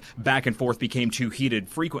kind of back and forth became too heated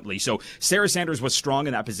frequently. So Sarah Sanders was strong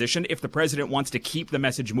in that position. If the president wants to keep the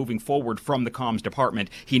message moving forward from the comms department,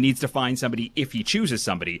 he needs to find somebody, if he chooses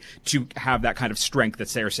somebody, to have that kind of strength that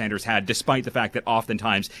Sarah Sanders had, despite the fact that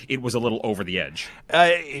oftentimes it was a little over the edge.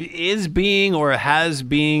 Is being or has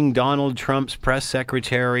being Donald Trump's press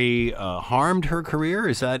secretary harmed her career?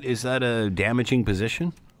 Is that a damaging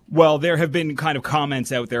position? Well, there have been kind of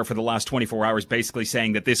comments out there for the last 24 hours basically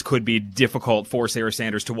saying that this could be difficult for Sarah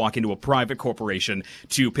Sanders to walk into a private corporation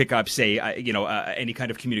to pick up, say, any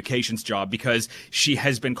kind of communications job, because she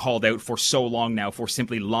has been called out for so long now for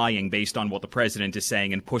simply lying based on what the president is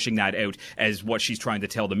saying and pushing that out as what she's trying to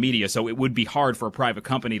tell the media. So it would be hard for a private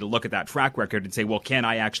company to look at that track record and say, well, can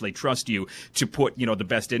I actually trust you to put, the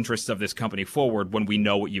best interests of this company forward when we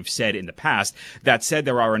know what you've said in the past? That said,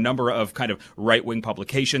 there are a number of kind of right-wing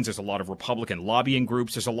publications. There's a lot of Republican lobbying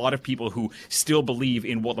groups. There's a lot of people who still believe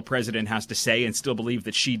in what the president has to say and still believe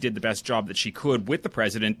that she did the best job that she could with the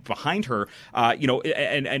president behind her,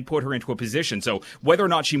 and put her into a position. So whether or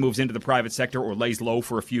not she moves into the private sector or lays low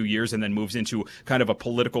for a few years and then moves into kind of a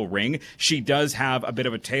political ring, she does have a bit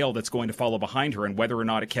of a tail that's going to follow behind her, and whether or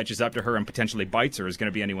not it catches up to her and potentially bites her is going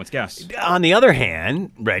to be anyone's guess. On the other hand,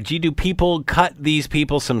 Reggie, do people cut these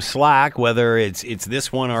people some slack, whether it's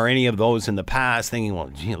this one or any of those in the past, thinking, well,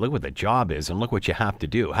 gee, look what the job is and look what you have to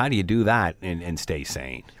do. How do you do that and stay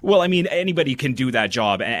sane? Well, I mean, anybody can do that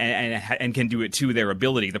job and can do it to their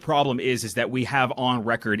ability. The problem is that we have on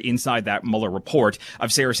record inside that Mueller report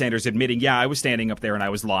of Sarah Sanders admitting, yeah, I was standing up there and I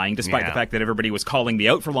was lying, despite the fact that everybody was calling me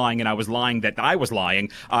out for lying and I was lying that I was lying.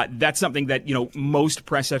 That's something that, most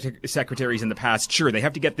press secretaries in the past, sure, they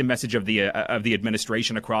have to get the message of the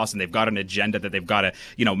administration across, and they've got an agenda that they've got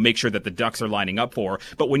to, make sure that the ducks are lining up for.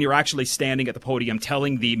 But when you're actually standing at the podium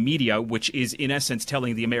telling the media, which is in essence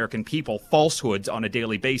telling the American people falsehoods on a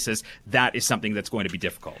daily basis, that is something that's going to be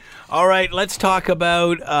difficult. All right, let's talk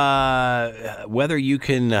about whether you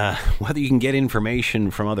can get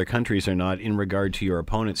information from other countries or not in regard to your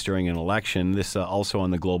opponents during an election. This also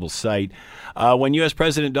on the Global site. When U.S.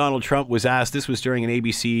 President Donald Trump was asked, this was during an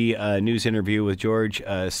ABC News interview with George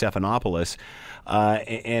Stephanopoulos,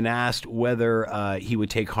 and asked whether he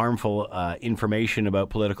would take harmful information about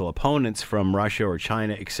political opponents from Russia or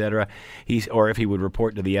China, etc., or if he would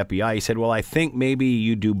report to the FBI. He said, well, I think maybe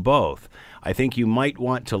you do both. I think you might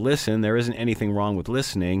want to listen. There isn't anything wrong with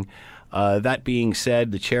listening. That being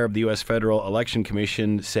said, the chair of the U.S. Federal Election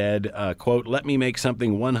Commission said, quote, let me make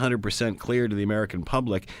something 100% clear to the American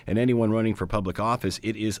public and anyone running for public office.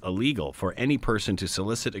 It is illegal for any person to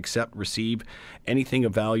solicit, accept, receive anything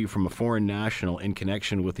of value from a foreign national in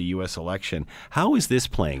connection with the U.S. election. How is this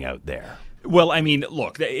playing out there? Well, I mean,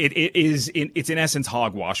 look, it's in essence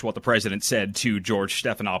hogwash what the president said to George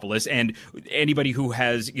Stephanopoulos, and anybody who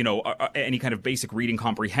has, any kind of basic reading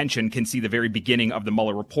comprehension can see the very beginning of the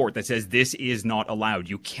Mueller report that says this is not allowed.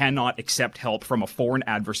 You cannot accept help from a foreign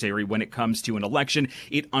adversary when it comes to an election.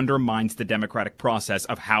 It undermines the democratic process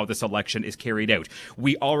of how this election is carried out.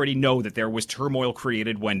 We already know that there was turmoil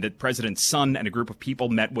created when the president's son and a group of people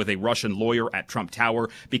met with a Russian lawyer at Trump Tower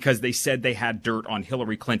because they said they had dirt on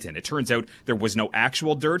Hillary Clinton. It turns out there was no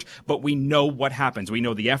actual dirt, but we know what happens. We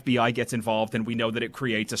know the FBI gets involved, and we know that it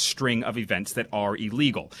creates a string of events that are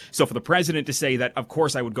illegal. So for the president to say that, of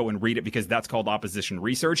course I would go and read it because that's called opposition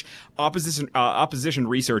research. Opposition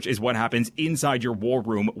research is what happens inside your war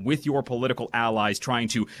room with your political allies trying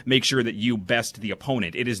to make sure that you best the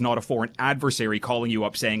opponent. It is not a foreign adversary calling you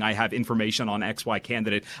up saying, I have information on XY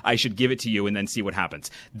candidate, I should give it to you and then see what happens.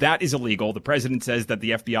 That is illegal. The president says that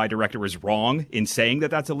the FBI director is wrong in saying that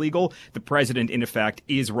that's illegal. The president, in effect,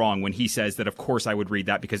 is wrong when he says that, of course, I would read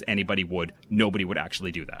that because anybody would. Nobody would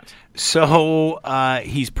actually do that. So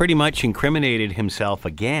he's pretty much incriminated himself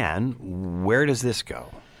again. Where does this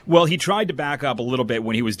go? Well, he tried to back up a little bit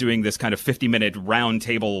when he was doing this kind of 50-minute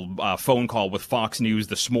roundtable phone call with Fox News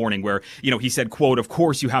this morning where, he said, quote, "Of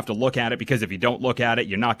course you have to look at it because if you don't look at it,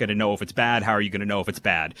 you're not going to know if it's bad. How are you going to know if it's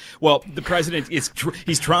bad?" Well, the president he's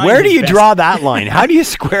trying. Where do you draw that line? How do you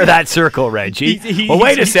square that circle, Reggie? Well,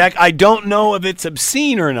 wait a sec. I don't know if it's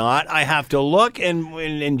obscene or not. I have to look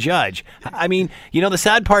and judge. I mean, the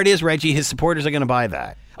sad part is, Reggie, his supporters are going to buy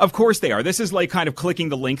that. Of course they are. This is like kind of clicking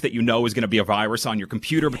the link that you know is going to be a virus on your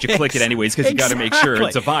computer, but you click it anyways because you got to make sure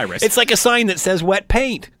it's a virus. It's like a sign that says wet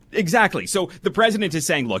paint. Exactly. So the president is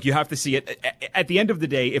saying, look, you have to see it. At the end of the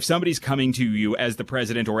day, if somebody's coming to you as the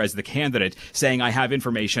president or as the candidate saying, I have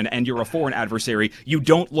information, and you're a foreign adversary, you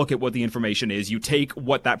don't look at what the information is. You take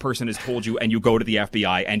what that person has told you and you go to the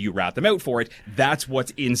FBI and you rat them out for it. That's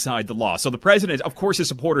what's inside the law. So the president, of course, his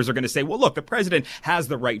supporters are going to say, well, look, the president has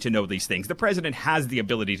the right to know these things. The president has the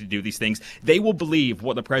ability to do these things. They will believe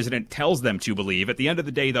what the president tells them to believe. At the end of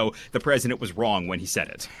the day, though, the president was wrong when he said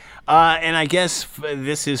it. And I guess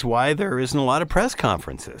this is why there isn't a lot of press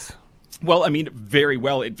conferences. Well, I mean, very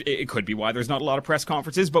well, it could be why there's not a lot of press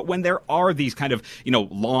conferences, but when there are these kind of,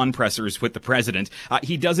 lawn pressers with the president,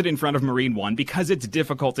 he does it in front of Marine One because it's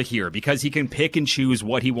difficult to hear, because he can pick and choose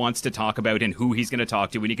what he wants to talk about and who he's going to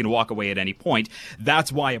talk to, and he can walk away at any point.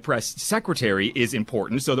 That's why a press secretary is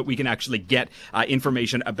important, so that we can actually get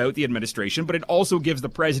information about the administration, but it also gives the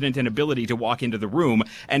president an ability to walk into the room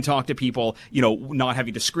and talk to people, not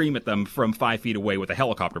having to scream at them from 5 feet away with a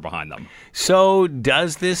helicopter behind them. So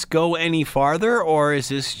does this go any farther, or is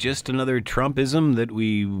this just another Trumpism that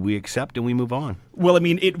we accept and we move on? Well, I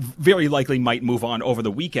mean, it very likely might move on over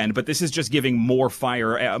the weekend, but this is just giving more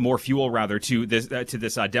fuel to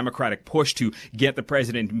this Democratic push to get the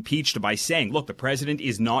president impeached by saying, look, the president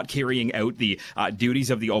is not carrying out the duties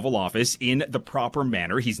of the Oval Office in the proper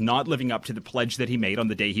manner. He's not living up to the pledge that he made on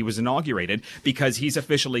the day he was inaugurated, because he's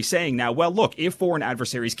officially saying now, well, look, if foreign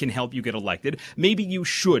adversaries can help you get elected, maybe you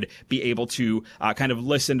should be able to kind of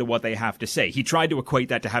listen to what they have to say. He tried to equate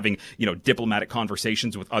that to having, diplomatic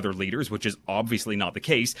conversations with other leaders, which is obviously not the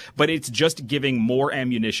case, but it's just giving more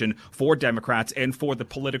ammunition for Democrats and for the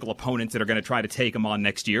political opponents that are going to try to take him on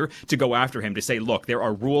next year to go after him, to say, look, there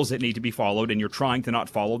are rules that need to be followed and you're trying to not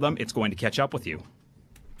follow them. It's going to catch up with you.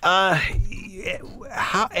 And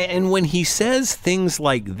when he says things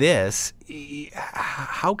like this,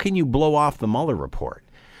 how can you blow off the Mueller report?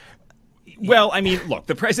 Well, I mean, look,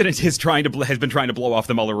 the president has been trying to blow off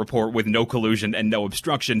the Mueller report with no collusion and no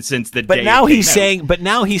obstruction since the day. But now he's saying, but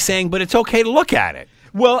it's okay to look at it.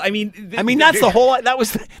 Well, I mean, that's the whole. That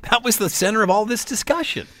was the center of all this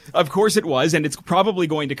discussion. Of course it was, and it's probably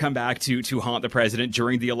going to come back to haunt the president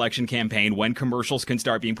during the election campaign, when commercials can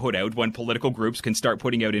start being put out, when political groups can start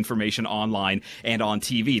putting out information online and on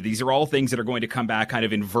TV. These are all things that are going to come back kind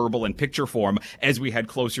of in verbal and picture form as we head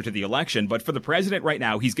closer to the election. But for the president right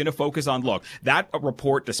now, he's going to focus on, look, that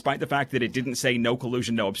report, despite the fact that it didn't say no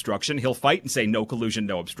collusion, no obstruction, he'll fight and say no collusion,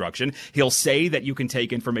 no obstruction. He'll say that you can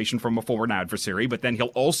take information from a foreign adversary, but then he'll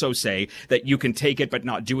also say that you can take it but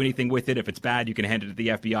not do anything with it. If it's bad, you can hand it to the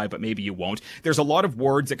FBI, but maybe you won't. There's a lot of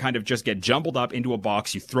words that kind of just get jumbled up into a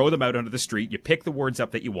box. You throw them out onto the street. You pick the words up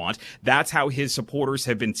that you want. That's how his supporters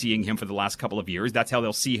have been seeing him for the last couple of years. That's how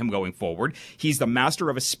they'll see him going forward. He's the master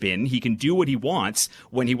of a spin. He can do what he wants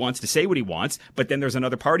when he wants to say what he wants, but then there's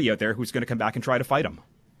another party out there who's going to come back and try to fight him.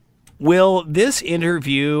 Will this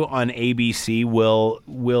interview on ABC,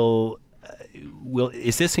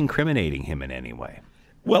 is this incriminating him in any way?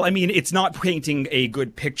 Well, I mean, it's not painting a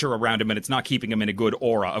good picture around him, and it's not keeping him in a good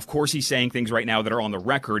aura. Of course, he's saying things right now that are on the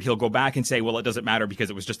record. He'll go back and say, well, it doesn't matter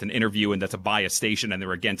because it was just an interview and that's a biased station and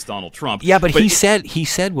they're against Donald Trump. Yeah, but he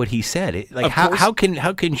said what he said. Like, how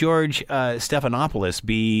can George Stephanopoulos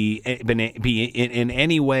be in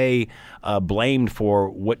any way blamed for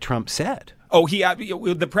what Trump said? Oh,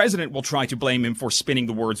 the president will try to blame him for spinning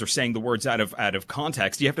the words or saying the words out of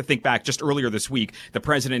context. You have to think back, just earlier this week, the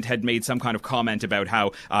president had made some kind of comment about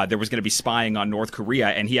how there was going to be spying on North Korea,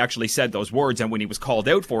 and he actually said those words, and when he was called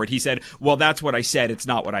out for it, he said, well, that's what I said, it's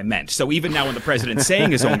not what I meant. So even now when the president's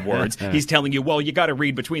saying his own words, he's telling you, well, you got to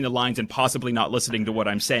read between the lines and possibly not listening to what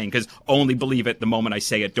I'm saying, because only believe it the moment I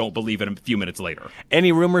say it, don't believe it a few minutes later.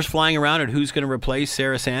 Any rumors flying around at who's going to replace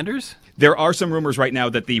Sarah Sanders? There are some rumors right now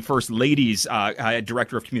that the First Lady's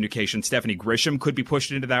Director of Communications, Stephanie Grisham, could be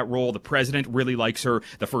pushed into that role. The president really likes her.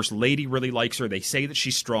 The First Lady really likes her. They say that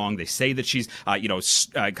she's strong. They say that she's,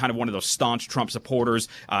 kind of one of those staunch Trump supporters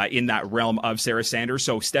in that realm of Sarah Sanders.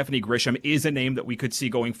 So Stephanie Grisham is a name that we could see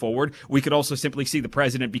going forward. We could also simply see the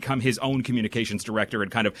president become his own communications director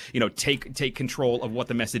and kind of, take control of what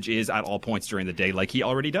the message is at all points during the day, like he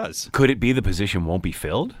already does. Could it be the position won't be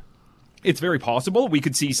filled? It's very possible. We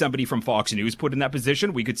could see somebody from Fox News put in that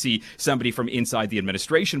position. We could see somebody from inside the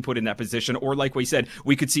administration put in that position. Or like we said,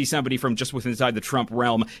 we could see somebody from just within inside the Trump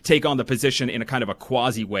realm take on the position in a kind of a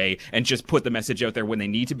quasi way and just put the message out there when they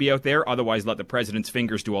need to be out there. Otherwise, let the president's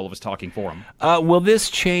fingers do all of his talking for him. Will this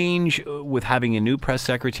change with having a new press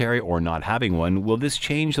secretary or not having one? Will this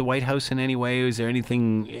change the White House in any way? Is there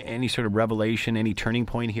any sort of revelation, any turning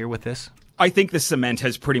point here with this? I think the cement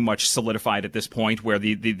has pretty much solidified at this point, where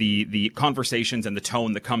the conversations and the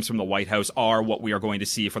tone that comes from the White House are what we are going to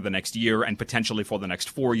see for the next year and potentially for the next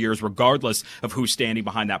 4 years, regardless of who's standing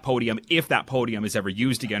behind that podium. If that podium is ever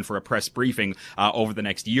used again for a press briefing over the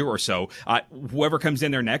next year or so, whoever comes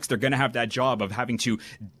in there next, they're going to have that job of having to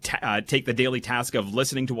take the daily task of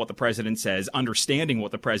listening to what the president says, understanding what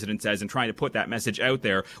the president says, and trying to put that message out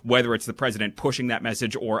there, whether it's the president pushing that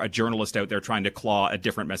message or a journalist out there trying to claw a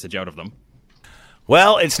different message out of them.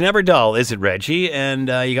 Well, it's never dull, is it, Reggie? And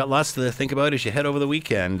you got lots to think about as you head over the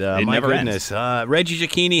weekend. My goodness. Reggie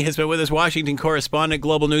Cecchini has been with us, Washington correspondent,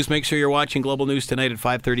 Global News. Make sure you're watching Global News tonight at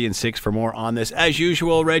 5:30 and 6 for more on this. As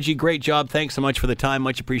usual, Reggie, great job. Thanks so much for the time.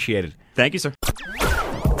 Much appreciated. Thank you, sir.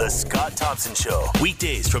 The Scott Thompson Show,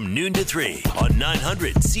 weekdays from noon to 3 on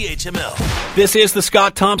 900 CHML. This is the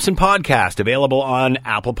Scott Thompson Podcast, available on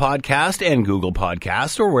Apple Podcast and Google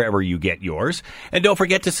Podcast or wherever you get yours. And don't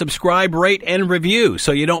forget to subscribe, rate, and review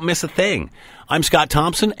so you don't miss a thing. I'm Scott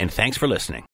Thompson, and thanks for listening.